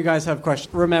certain you guys have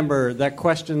questions. Remember that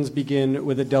questions begin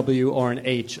with a W or an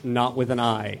H, not with an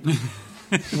I.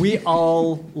 We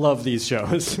all love these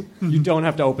shows. You don't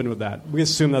have to open with that. We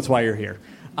assume that's why you're here.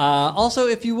 Also,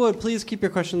 if you would, please keep your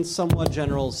questions somewhat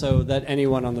general so that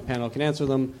anyone on the panel can answer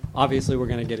them. Obviously, we're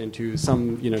going to get into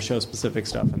some show-specific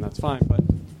stuff, and that's fine. But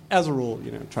as a rule,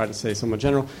 try to stay somewhat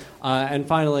general. And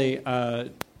finally,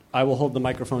 I will hold the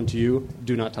microphone to you.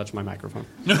 Do not touch my microphone.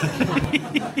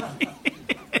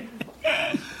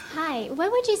 Hi. What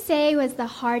would you say was the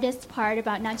hardest part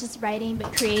about not just writing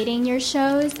but creating your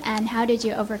shows, and how did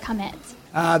you overcome it?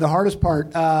 The hardest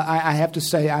part, I have to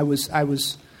say, the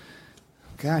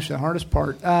hardest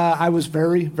part. I was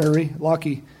very, very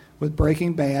lucky with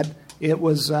Breaking Bad. It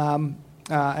was an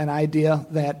idea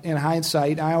that, in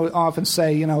hindsight, I often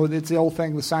say, it's the old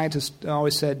thing the scientists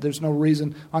always said, there's no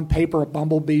reason on paper a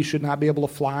bumblebee should not be able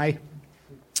to fly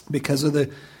because of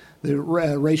the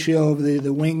ratio of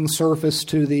the wing surface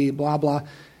to the blah, blah.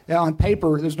 On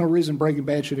paper, there's no reason Breaking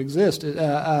Bad should exist.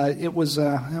 It was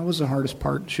the hardest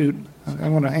part. Shoot, I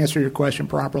want to answer your question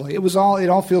properly. It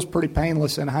all feels pretty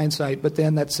painless in hindsight, but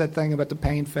then that's that thing about the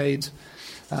pain fades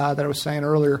that I was saying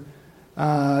earlier.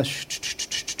 What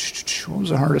was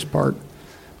the hardest part?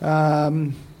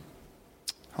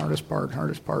 Hardest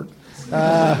part.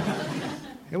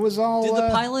 It was all. Did the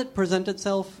pilot present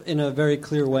itself in a very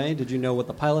clear way? Did you know what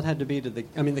the pilot had to be?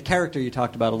 The character you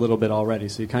talked about a little bit already,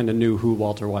 so you kind of knew who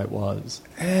Walter White was.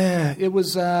 It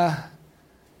was the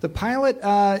pilot.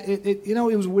 It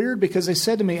was weird because they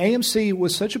said to me, AMC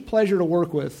was such a pleasure to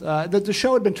work with. The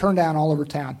show had been turned down all over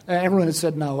town. Everyone had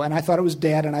said no, and I thought it was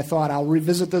dead. And I thought I'll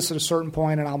revisit this at a certain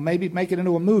point, and I'll maybe make it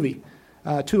into a movie.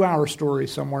 2-hour story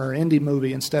somewhere, indie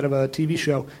movie instead of a TV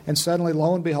show. And suddenly,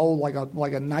 lo and behold,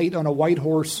 like a knight on a white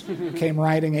horse came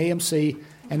riding AMC,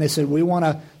 and they said, we want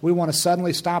to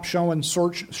suddenly stop showing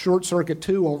Short Circuit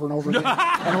 2 over and over again,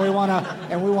 and we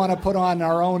want to put on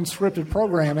our own scripted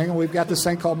programming. And we've got this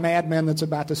thing called Mad Men that's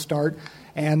about to start.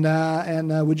 And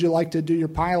would you like to do your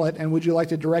pilot? And would you like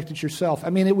to direct it yourself? I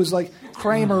mean, it was like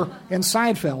Kramer and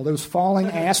Seinfeld. It was falling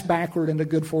ass backward into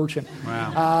good fortune.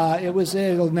 Wow.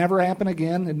 It'll never happen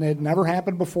again, and it never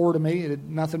happened before to me. It had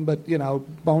nothing but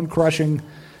bone crushing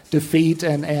defeat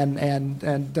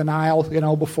and denial,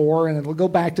 before, and we'll go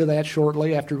back to that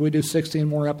shortly after we do 16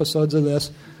 more episodes of this.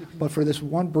 But for this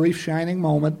one brief shining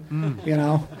moment,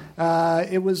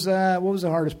 it was what was the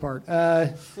hardest part?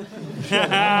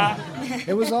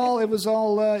 It was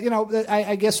all.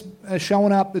 I guess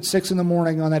showing up at 6 a.m.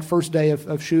 on that first day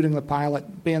of shooting the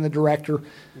pilot, being the director,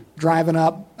 driving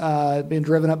up, being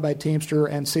driven up by Teamster,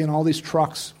 and seeing all these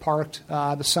trucks parked.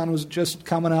 The sun was just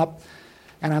coming up.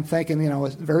 And I'm thinking,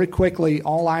 very quickly,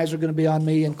 all eyes are going to be on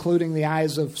me, including the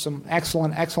eyes of some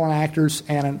excellent actors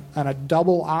and a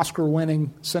double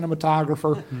Oscar-winning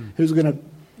cinematographer who's going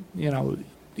to,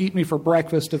 eat me for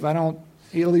breakfast if I don't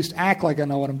at least act like I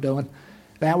know what I'm doing.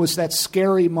 That was that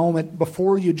scary moment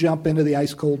before you jump into the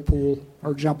ice-cold pool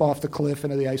or jump off the cliff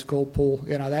into the ice-cold pool.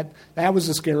 That was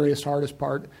the scariest, hardest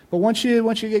part. But once you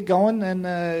get going,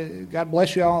 and God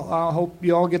bless you all, I hope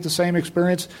you all get the same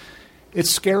experience. It's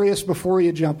scariest before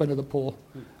you jump into the pool.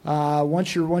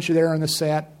 Once you're there on the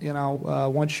set,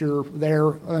 once you're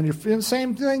there, and you're the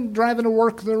same thing driving to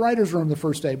work the writers' room the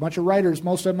first day. A bunch of writers,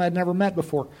 most of them I'd never met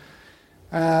before.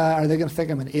 Are they going to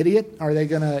think I'm an idiot? Are they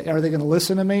going to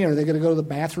listen to me? Are they going to go to the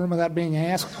bathroom without being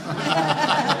asked?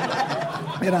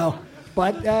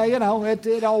 But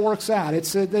it all works out.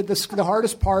 It's the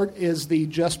hardest part is the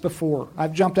just before.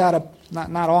 I've jumped out of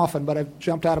not often, but I've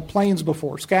jumped out of planes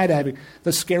before, skydiving.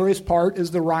 The scariest part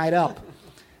is the ride up.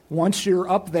 Once you're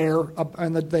up there,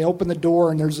 and they open the door,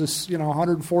 and there's this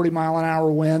 140 mile an hour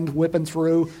wind whipping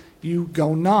through, you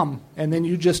go numb, and then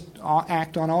you just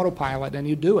act on autopilot, and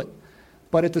you do it.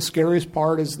 But the scariest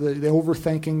part is the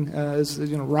overthinking, is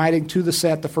riding to the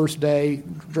set the first day,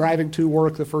 driving to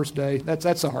work the first day.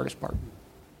 That's the hardest part.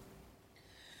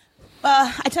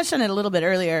 I touched on it a little bit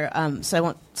earlier, so I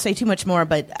won't say too much more.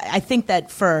 But I think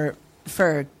that for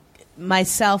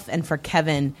myself and for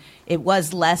Kevin, it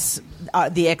was less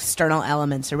the external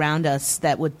elements around us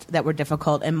that were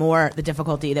difficult, and more the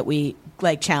difficulty that we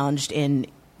challenged in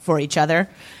for each other.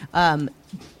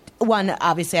 One,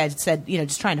 obviously, I said,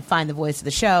 just trying to find the voice of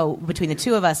the show between the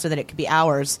two of us so that it could be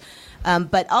ours.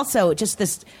 But also just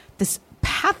this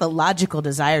pathological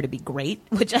desire to be great,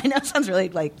 which I know sounds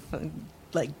really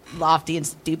lofty and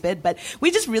stupid, but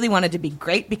we just really wanted to be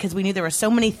great because we knew there were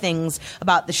so many things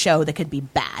about the show that could be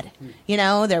bad.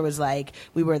 There was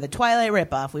we were the Twilight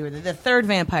ripoff, we were the third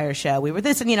vampire show, we were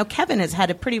this, and Kevin has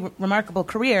had a pretty remarkable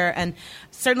career, and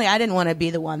certainly I didn't want to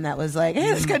be the one that was like,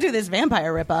 hey, let's go do this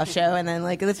vampire ripoff show, and then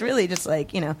let's really just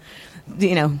take you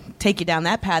down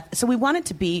that path. So we wanted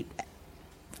to be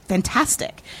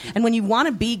fantastic, and when you want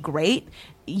to be great,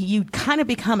 you kind of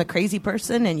become a crazy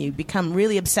person, and you become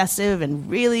really obsessive and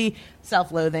really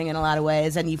self-loathing in a lot of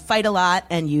ways, and you fight a lot,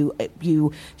 and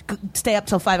you stay up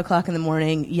till 5 o'clock in the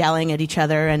morning yelling at each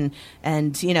other and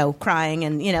crying,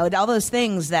 and all those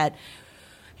things that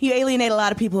you alienate a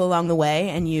lot of people along the way,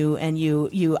 and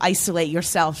you isolate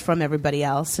yourself from everybody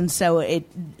else. And so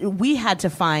we had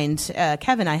to find,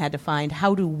 Kevin and I had to find,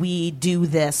 how do we do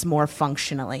this more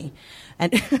functionally?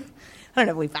 And I don't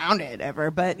know if we found it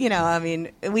ever, but,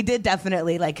 we did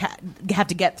definitely have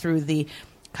to get through the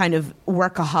kind of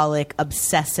workaholic,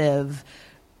 obsessive,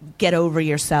 get over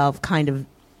yourself kind of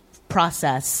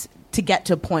process to get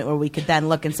to a point where we could then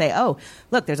look and say, oh,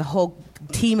 look, there's a whole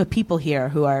team of people here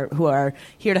who are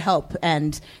here to help,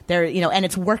 and they're, and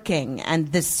it's working, and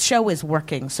this show is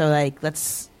working. So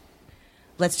let's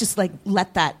just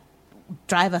let that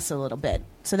drive us a little bit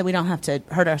so that we don't have to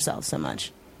hurt ourselves so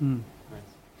much.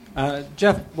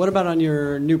 Jeff, what about on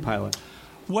your new pilot?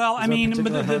 Well,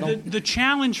 the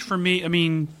challenge for me,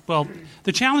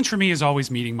 the challenge for me is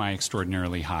always meeting my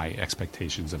extraordinarily high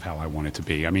expectations of how I want it to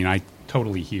be. I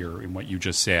totally hear in what you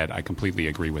just said. I completely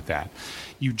agree with that.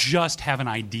 You just have an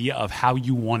idea of how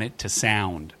you want it to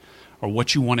sound or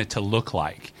what you want it to look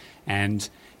like. And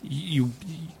you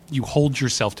hold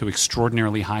yourself to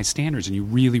extraordinarily high standards, and you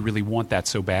really, really want that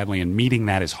so badly, and meeting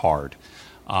that is hard.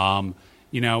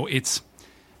 It's...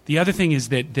 The other thing is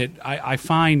that I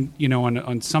find,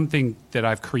 on something that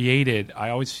I've created,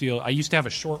 I always feel I used to have a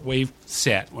shortwave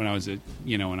set when I was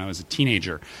a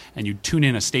teenager, and you'd tune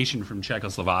in a station from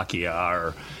Czechoslovakia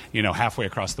or halfway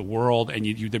across the world, and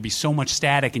there'd be so much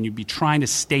static, and you'd be trying to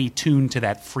stay tuned to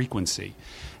that frequency.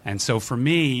 And so for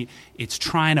me, it's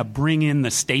trying to bring in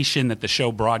the station that the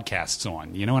show broadcasts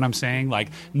on. You know what I'm saying?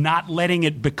 Not letting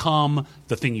it become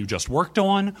the thing you just worked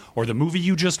on, or the movie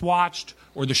you just watched,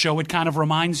 or the show it kind of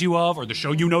reminds you of, or the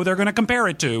show they're going to compare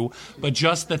it to, but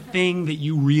just the thing that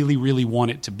you really, really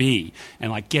want it to be.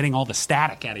 And getting all the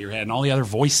static out of your head and all the other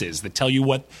voices that tell you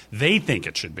what they think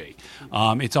it should be.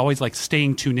 It's always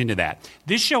staying tuned into that.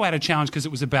 This show had a challenge because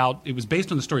it was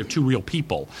based on the story of two real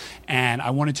people. And I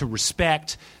wanted to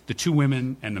respect the two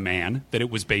women and the man that it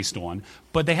was based on,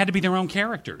 but they had to be their own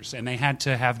characters, and they had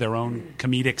to have their own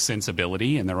comedic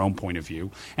sensibility and their own point of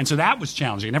view. And so that was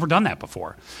challenging. I'd never done that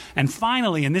before. And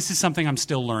finally, and this is something I'm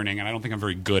still learning, and I don't think I'm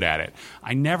very good at it,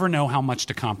 I never know how much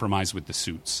to compromise with the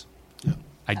suits. Yeah.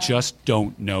 I just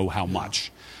don't know how much.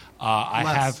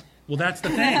 Well, that's the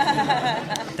thing.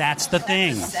 That's the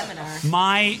thing.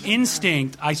 My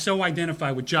instinct, I so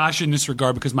identify with Josh in this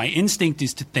regard because my instinct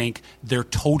is to think they're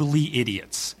totally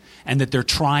idiots and that they're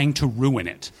trying to ruin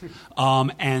it.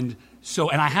 And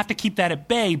I have to keep that at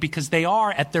bay because they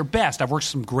are, at their best, I've worked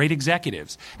with some great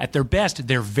executives. At their best,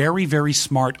 they're very, very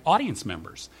smart audience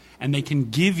members. And they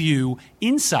can give you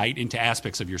insight into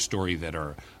aspects of your story that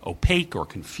are opaque or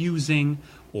confusing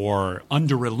or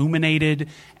under-illuminated.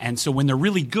 And so when they're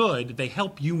really good, they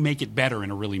help you make it better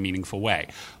in a really meaningful way.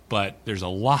 But there's a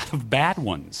lot of bad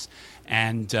ones.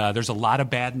 And there's a lot of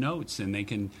bad notes. And they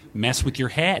can mess with your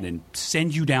head and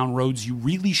send you down roads you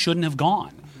really shouldn't have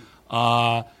gone.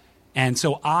 And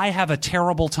so I have a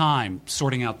terrible time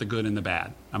sorting out the good and the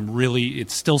bad.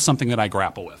 It's still something that I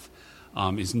grapple with,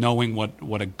 is knowing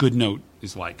what a good note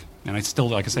is like. And I still,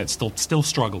 like I said, still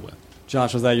struggle with.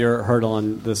 Josh, was that your hurdle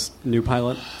on this new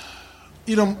pilot?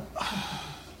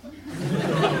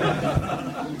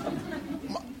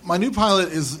 My new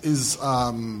pilot is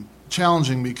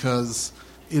challenging because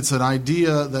it's an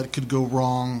idea that could go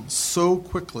wrong so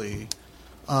quickly,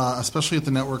 especially at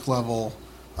the network level,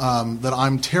 that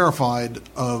I'm terrified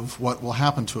of what will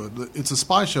happen to it. It's a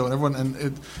spy show, and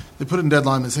they put it in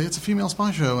Deadline. They say it's a female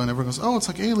spy show, and everyone goes, "Oh, it's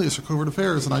like Alias or Covert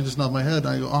Affairs," and I just nod my head.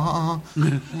 And I go,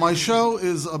 My show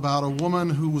is about a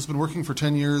woman who has been working for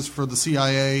 10 years for the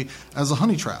CIA as a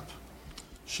honey trap.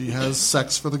 She has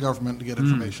sex for the government to get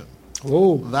information.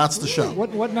 Oh, that's the show.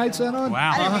 What night's that on?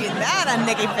 Wow, I didn't read that on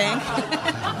Nikki Fink.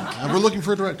 And we're looking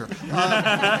for a director.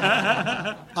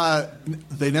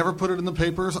 They never put it in the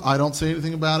papers. I don't say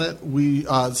anything about it.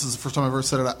 This is the first time I've ever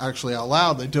said it actually out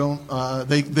loud. They don't.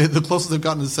 The closest they've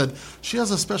gotten is said she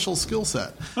has a special skill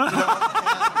set.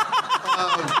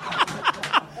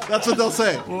 That's what they'll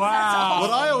say. Wow.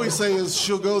 What I always say is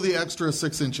she'll go the extra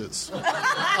 6 inches,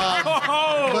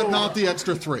 but not the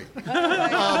extra 3.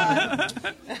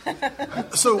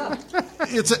 So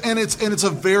it's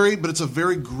a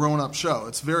very grown-up show.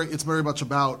 It's very much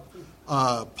about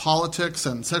politics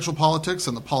and sexual politics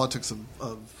and the politics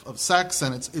of sex,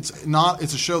 and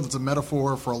it's a show that's a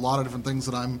metaphor for a lot of different things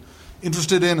that I'm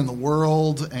interested in the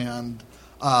world, and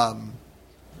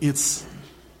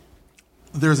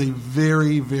there's a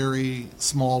very, very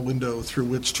small window through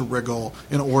which to wriggle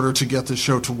in order to get the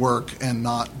show to work and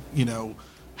not,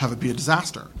 have it be a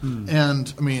disaster.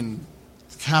 And,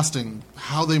 casting,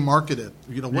 how they market it,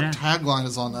 what tagline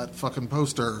is on that fucking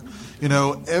poster,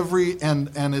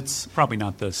 and it's... Probably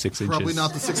not the 6 inches. Probably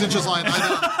not the 6 inches line.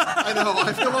 I know.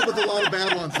 I've come up with a lot of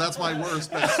bad ones. That's my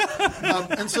worst.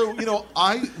 But, and so,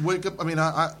 I wake up,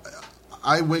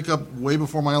 I wake up way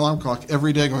before my alarm clock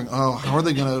every day going, oh, how are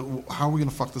we going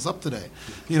to fuck this up today?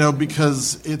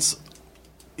 Because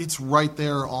it's right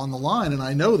there on the line, and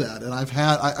I know that. And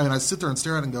I sit there and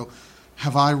stare at it and go,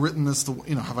 have I written this the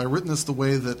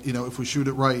way that, if we shoot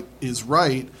it right is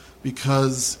right?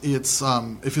 Because it's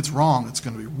if it's wrong, it's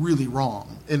going to be really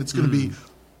wrong. And it's going to be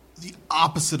the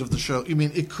opposite of the show.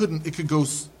 It could go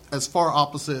as far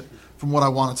opposite from what I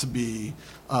want it to be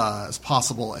as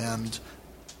possible, and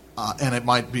it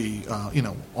might be,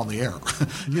 on the air,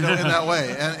 in that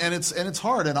way, and it's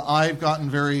hard, and I've gotten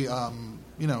very,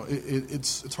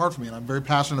 it's hard for me, and I'm very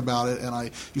passionate about it.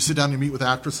 And you sit down and you meet with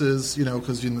actresses,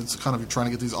 because it's kind of you're trying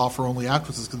to get these offer-only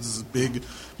actresses because this is a big,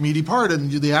 meaty part,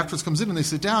 and the actress comes in and they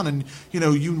sit down, and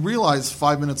you realize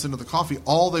 5 minutes into the coffee,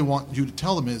 all they want you to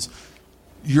tell them is,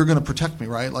 you're going to protect me,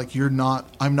 right? Like I'm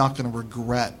not going to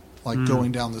regret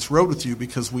going down this road with you,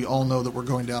 because we all know that we're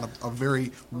going down a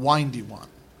very windy one.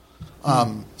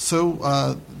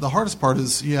 So the hardest part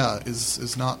is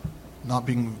not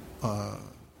being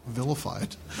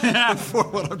vilified for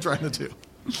what I'm trying to do.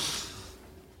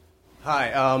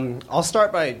 Hi, I'll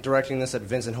start by directing this at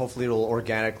Vince, and hopefully it'll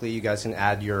organically. You guys can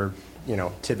add your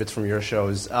tidbits from your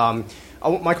shows.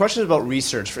 My question is about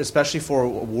research, especially for a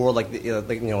world like the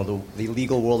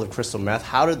legal world of crystal meth.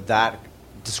 How did that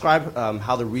describe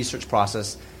how the research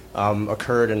process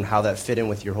occurred and how that fit in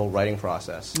with your whole writing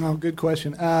process? Oh, good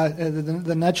question.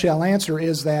 The nutshell answer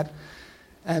is that,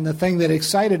 and the thing that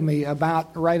excited me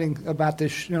about writing about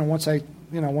this, once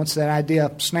that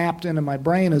idea snapped into my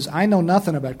brain, is I know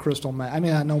nothing about crystal meth. I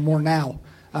know more now,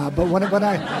 but when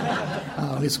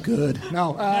oh, it's good.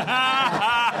 No,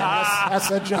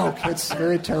 that's a joke. It's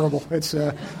very terrible. It's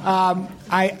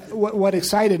what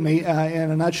excited me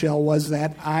in a nutshell was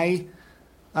that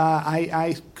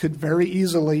I could very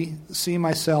easily see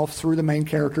myself through the main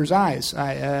character's eyes.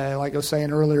 Like I was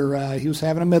saying earlier, he was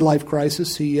having a midlife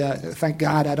crisis. He, thank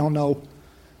God, I don't know,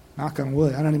 knock on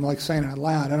wood, I don't even like saying it out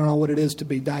loud. I don't know what it is to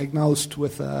be diagnosed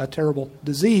with a terrible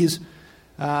disease,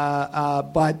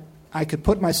 but I could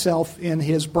put myself in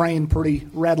his brain pretty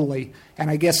readily. And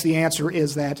I guess the answer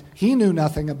is that he knew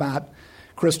nothing about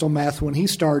crystal meth when he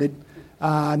started,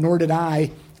 nor did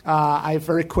I. I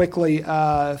very quickly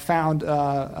found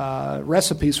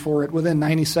recipes for it within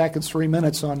 90 seconds, 3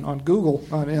 minutes on Google,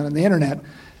 on the internet.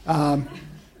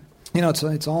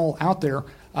 It's all out there.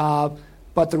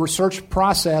 But the research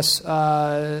process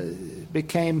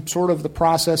became sort of the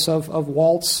process of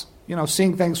Walt's,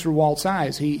 seeing things through Walt's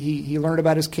eyes. He learned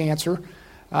about his cancer.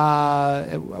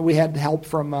 We had help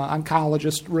from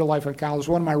oncologists, real-life oncologists.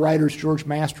 One of my writers, George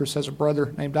Masters, has a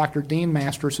brother named Dr. Dean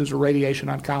Masters, who's a radiation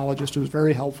oncologist, who's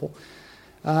very helpful.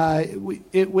 I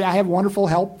have wonderful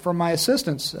help from my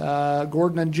assistants,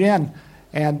 Gordon and Jen,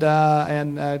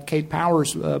 and Kate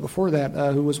Powers before that,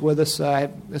 who was with us. I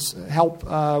have help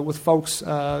with folks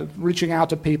reaching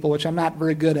out to people, which I'm not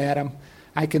very good at.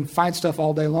 I can find stuff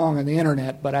all day long on the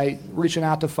internet, but reaching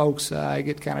out to folks, I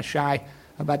get kind of shy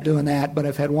about doing that, but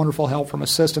I've had wonderful help from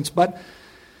assistants. But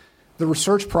the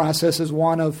research process is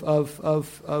one of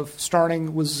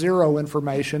starting with zero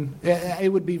information.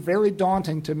 It would be very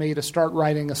daunting to me to start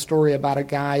writing a story about a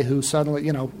guy who suddenly,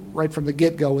 right from the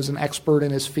get-go was an expert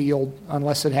in his field,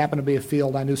 unless it happened to be a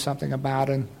field I knew something about,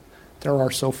 and there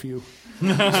are so few.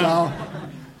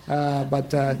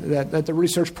 But the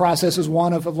research process is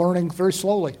one of learning very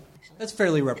slowly. That's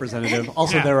fairly representative.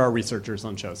 Also, there are researchers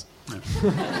on shows. Don't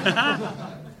touch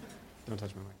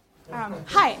my mic.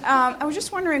 Hi. I was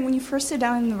just wondering, when you first sit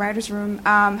down in the writer's room,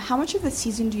 how much of the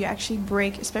season do you actually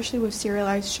break, especially with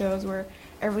serialized shows where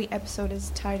every episode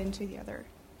is tied into the other?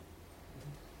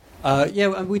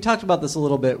 We talked about this a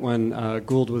little bit when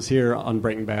Gould was here on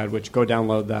Breaking Bad, which go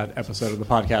download that episode of the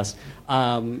podcast.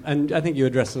 And I think you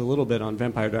addressed it a little bit on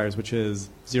Vampire Diaries, which is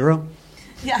zero.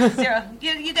 Yeah, zero.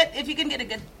 You get if you can get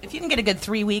a good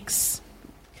 3 weeks,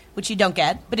 which you don't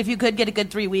get, but if you could get a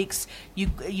good 3 weeks, you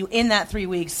in that 3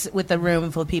 weeks with a room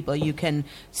full of people, you can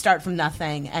start from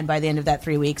nothing, and by the end of that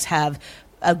 3 weeks have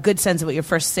a good sense of what your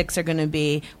first 6 are going to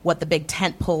be, what the big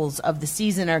tent poles of the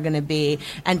season are going to be,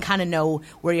 and kind of know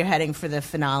where you're heading for the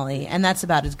finale. And that's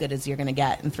about as good as you're going to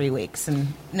get in 3 weeks, and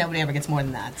nobody ever gets more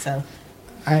than that. So.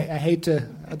 I hate to.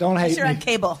 Don't hate me. You're on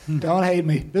cable. Don't hate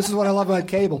me. This is what I love about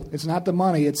cable. It's not the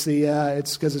money. It's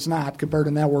because it's not compared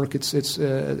to network. It's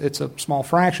a small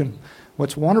fraction.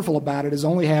 What's wonderful about it is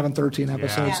only having 13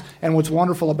 episodes, and what's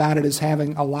wonderful about it is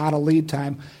having a lot of lead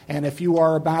time. And if you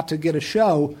are about to get a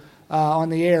show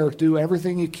on the air, do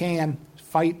everything you can.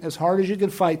 Fight as hard as you can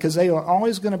fight, because they are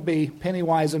always going to be penny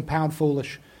wise and pound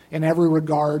foolish in every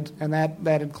regard, and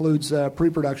that includes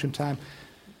pre-production time.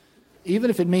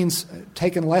 Even if it means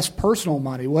taking less personal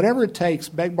money, whatever it takes,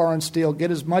 beg, borrow, and steal,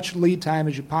 get as much lead time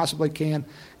as you possibly can,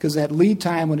 because that lead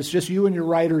time, when it's just you and your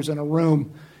writers in a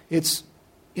room, it's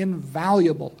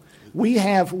invaluable. We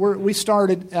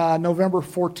started November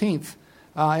 14th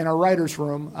in our writers'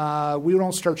 room. We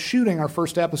don't start shooting our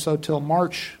first episode till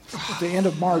March, the end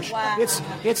of March. Wow.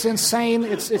 It's insane.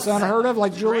 It's unheard of,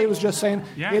 like Julie was just saying.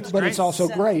 Yeah, but it's also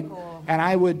so great. Cool. And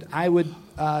I would,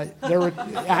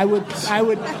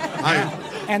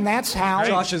 and that's how.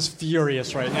 Josh is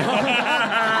furious right now.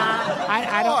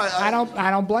 I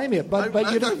don't blame you, but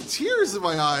I got tears in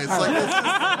my eyes.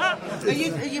 Are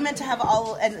you meant to have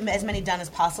as many done as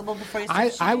possible before you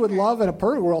start shooting? I would love in a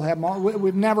perfect world have them all.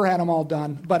 We've never had them all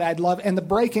done, but I'd love. And the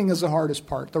breaking is the hardest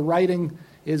part. The writing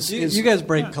is. You guys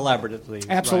break collaboratively.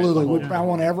 Absolutely. Right? I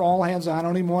want all hands. I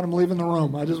don't even want them leaving the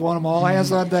room. I just want them all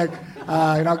hands on deck.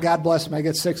 God bless them. I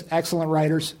get 6 excellent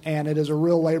writers, and it is a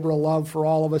real labor of love for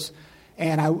all of us.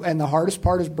 And the hardest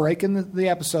part is breaking the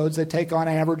episodes. They take on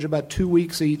average about 2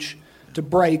 weeks each to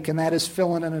break, and that is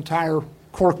filling an entire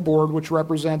corkboard, which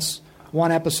represents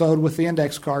one episode with the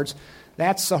index cards.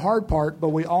 That's the hard part, but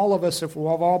all of us, if we've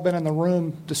all been in the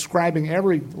room describing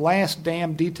every last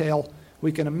damn detail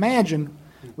we can imagine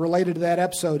related to that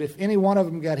episode, if any one of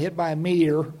them got hit by a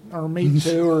meteor or Me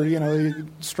Too or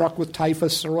struck with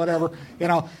typhus or whatever,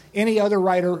 any other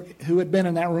writer who had been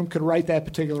in that room could write that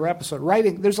particular episode.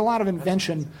 Writing, there's a lot of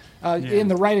invention in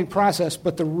the writing process,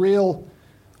 but the real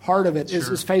heart of it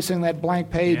is facing that blank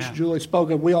page Julie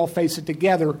spoke of. We all face it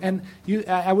together. And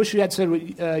I wish you had said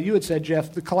what you had said,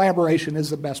 Jeff. The collaboration is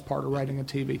the best part of writing a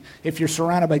TV. If you're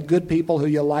surrounded by good people who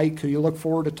you like, who you look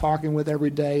forward to talking with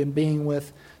every day and being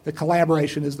with, the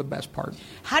collaboration is the best part.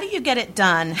 How do you get it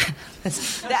done? I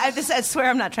swear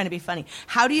I'm not trying to be funny.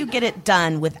 How do you get it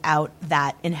done without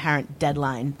that inherent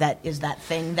deadline that is that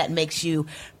thing that makes you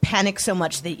panic so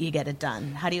much that you get it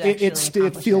done? How do you actually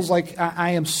It feels like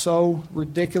I am so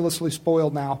ridiculously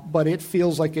spoiled now, but it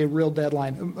feels like a real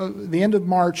deadline. The end of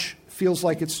March feels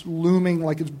like it's looming,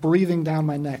 like it's breathing down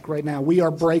my neck right now. We are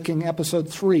breaking episode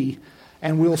 3,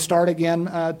 and we'll start again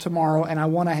tomorrow, and I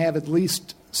want to have at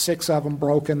least 6 of them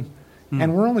broken.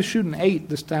 And we're only shooting 8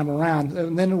 this time around.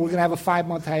 And then we're going to have a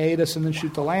 5-month hiatus and then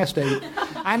shoot the last 8.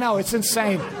 I know, it's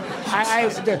insane. I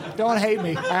don't hate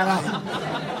me.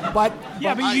 But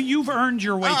you've earned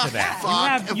your way to that.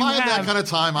 If I had that kind of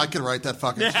time, I could write that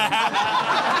fucking show.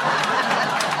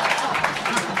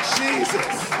 Jesus.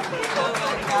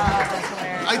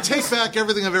 I take back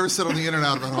everything I've ever said on the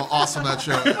internet about how awesome that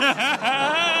show is.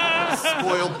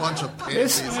 Spoiled bunch of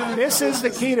pansies. This is the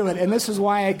key to it, and this is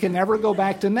why I can never go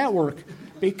back to network.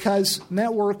 Because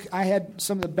network, I had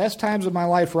some of the best times of my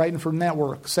life writing for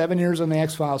network. 7 years on the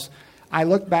X-Files. I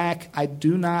look back, it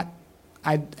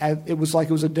was like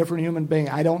it was a different human being.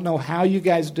 I don't know how you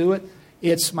guys do it.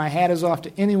 My hat is off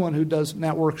to anyone who does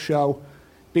network show,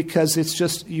 because it's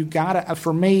just, you gotta,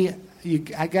 for me,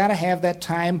 I gotta have that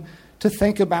time to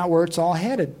think about where it's all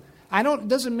headed. It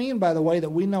doesn't mean, by the way,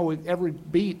 that we know every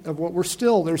beat of what there's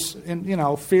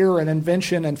fear and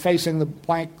invention and facing the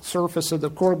blank surface of the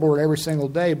scoreboard every single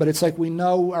day, but it's like we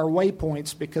know our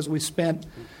waypoints because we spent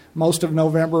most of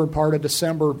November and part of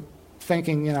December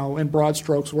thinking, in broad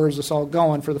strokes, where's this all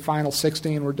going for the final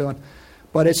 16 we're doing.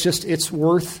 But it's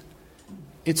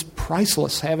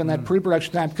priceless having that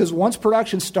pre-production time, because once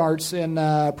production starts and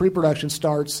pre-production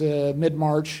starts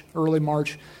mid-March, early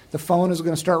March, the phone is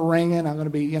going to start ringing. I'm going to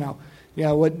be,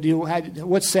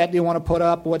 what set do you want to put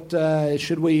up? What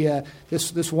should we?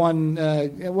 This one,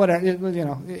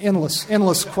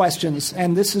 endless questions.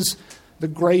 And this is the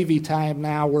gravy time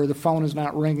now, where the phone is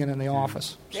not ringing in the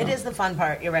office. So. It is the fun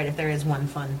part. You're right. If there is one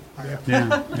fun part.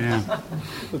 Yeah.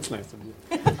 That's nice of you.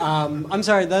 I'm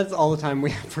sorry, that's all the time we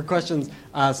have for questions.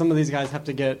 Some of these guys have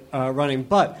to get running.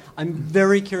 But I'm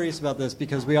very curious about this,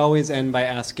 because we always end by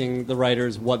asking the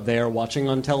writers what they're watching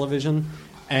on television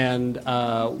and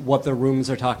what the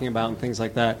rooms are talking about and things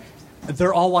like that.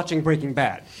 They're all watching Breaking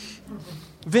Bad.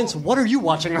 Vince, what are you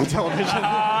watching on television?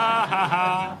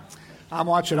 I'm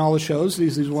watching all the shows.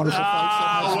 These wonderful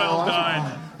folks. Well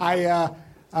done.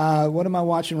 What am I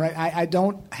watching? Right, I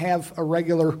don't have a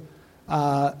regular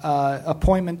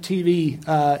appointment TV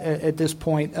at this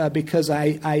point, because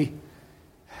I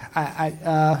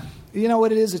you know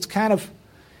what it is? It's kind of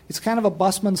a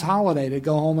busman's holiday to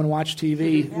go home and watch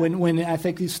TV. When I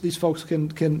think these folks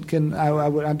can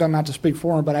I'm done not to speak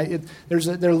for them, but there's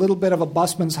a little bit of a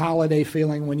busman's holiday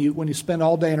feeling when you spend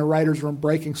all day in a writer's room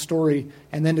breaking story,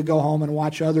 and then to go home and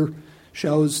watch other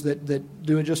shows that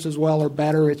do it just as well or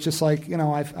better. It's just like,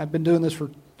 I've been doing this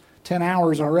for 10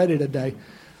 hours already today.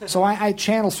 So I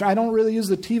channel. I don't really use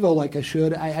the TiVo like I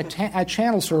should. I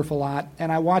channel surf a lot,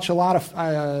 and I watch a lot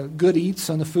of Good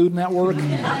Eats on the Food Network,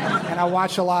 and I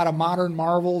watch a lot of Modern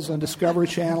Marvels on Discovery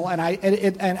Channel, and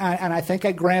I think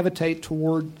I gravitate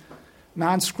toward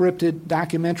non-scripted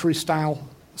documentary style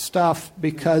stuff,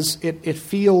 because it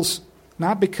feels,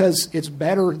 not because it's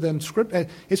better than script.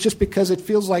 It's just because it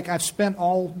feels like I've spent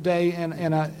all day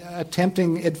in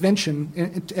attempting invention.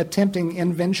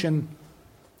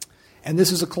 And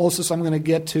this is the closest I'm going to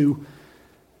get to,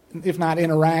 if not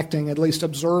interacting, at least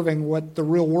observing what the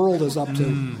real world is up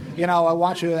to. I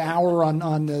watch an hour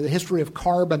on the history of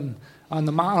carbon on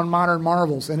Modern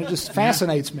Marvels, and it just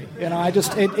fascinates me.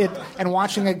 And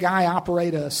watching a guy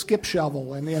operate a skip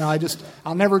shovel, and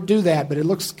I'll never do that, but it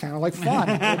looks kind of like fun.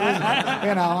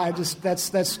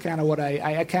 That's kind of what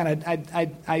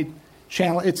I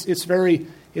channel.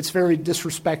 It's very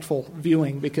disrespectful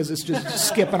viewing, because it's just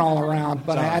skipping all around,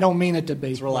 but I don't mean it to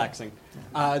be. It's relaxing.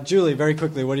 Julie, very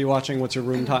quickly, what are you watching? What's your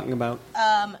room talking about?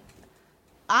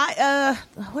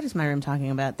 What is my room talking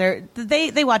about?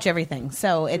 They watch everything.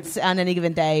 So it's on any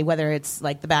given day, whether it's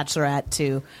like The Bachelorette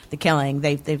to The Killing,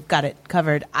 they've got it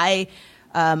covered. I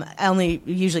only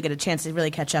usually get a chance to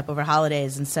really catch up over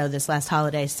holidays, and so this last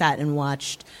holiday sat and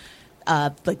watched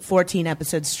 14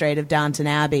 episodes straight of Downton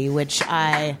Abbey, which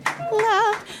I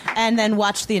loved, and then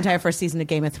watched the entire first season of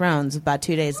Game of Thrones about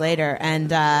 2 days later,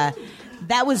 and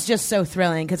that was just so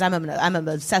thrilling, because I'm an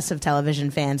obsessive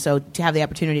television fan, so to have the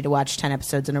opportunity to watch 10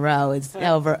 episodes in a row is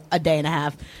over a day and a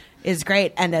half is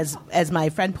great. And as my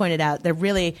friend pointed out,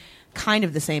 kind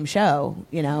of the same show,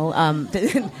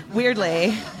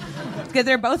 weirdly, because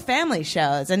they're both family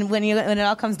shows. And when it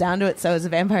all comes down to it, so is the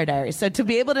Vampire Diaries. So to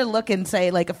be able to look and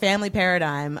say like a family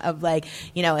paradigm of like,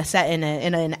 a set in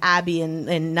an abbey in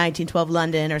 1912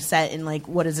 London, or set in like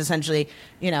what is essentially,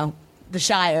 the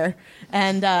Shire,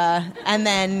 and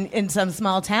then in some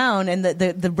small town, and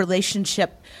the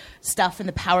relationship stuff and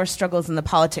the power struggles and the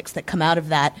politics that come out of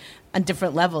that on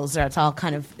different levels. It's all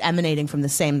kind of emanating from the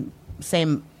same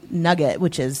nugget,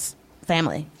 which is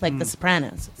family, like The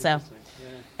Sopranos. So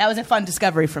that was a fun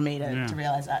discovery for me to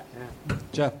realize that. Yeah.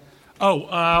 Jeff.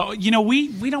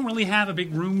 We don't really have a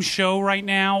big room show right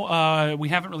now. We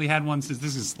haven't really had one since,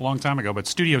 this is a long time ago, but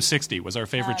Studio 60 was our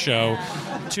favorite show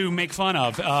to make fun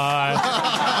of.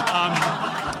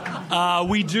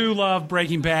 We do love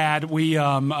Breaking Bad. We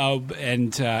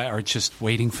are just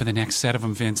waiting for the next set of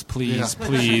them, Vince. Please.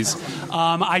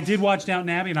 I did watch Downton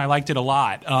Abbey, and I liked it a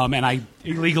lot. And I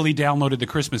illegally downloaded the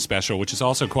Christmas special, which is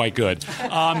also quite good.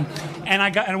 And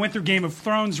I went through Game of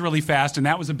Thrones really fast, and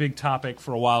that was a big topic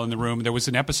for a while in the room. There was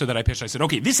an episode that I pitched. I said,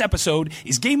 okay, this episode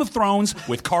is Game of Thrones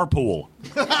with carpool.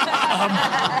 But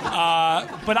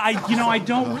I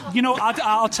don't,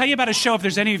 I'll tell you about a show, if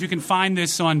there's any, if you can find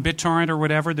this on BitTorrent or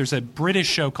whatever. There's a British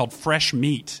show called Fresh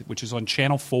Meat, which is on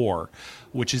Channel 4,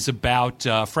 which is about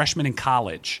freshmen in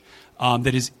college,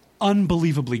 that is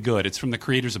unbelievably good. It's from the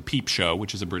creators of Peep Show,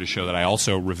 which is a British show that I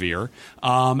also revere.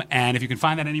 And if you can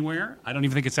find that anywhere, I don't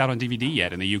even think it's out on DVD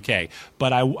yet in the UK.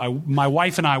 But my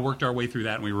wife and I worked our way through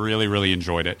that, and we really, really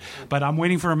enjoyed it. But I'm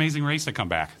waiting for Amazing Race to come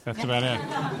back. That's about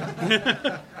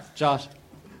it. Josh.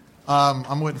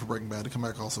 I'm waiting for Breaking Bad to come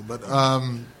back also. But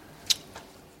I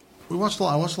watched a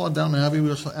lot of Downton Abbey.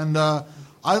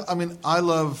 I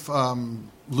love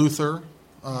Luther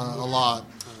a lot.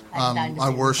 I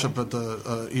worship at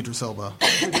the Idris Elba.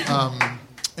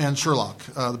 And Sherlock,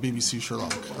 the BBC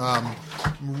Sherlock. I'm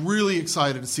really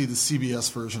excited to see the CBS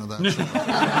version of that show.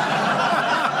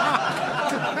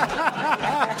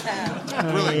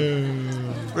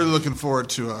 Really looking forward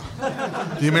to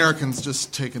the Americans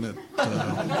just taking it.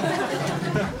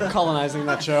 Colonizing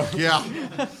that show. Yeah.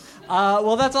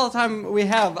 Well, that's all the time we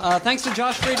have. Thanks to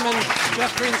Josh Friedman,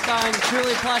 Jeff Greenstein,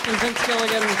 Julie Plec, and Vince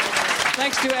Gilligan.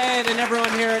 Thanks to Ed and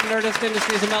everyone here at Nerdist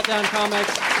Industries and Meltdown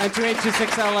Comics, and to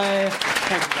 826LA.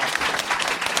 Thank you, guys.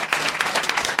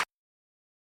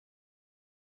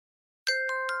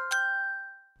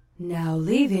 Now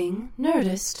leaving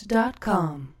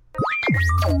Nerdist.com.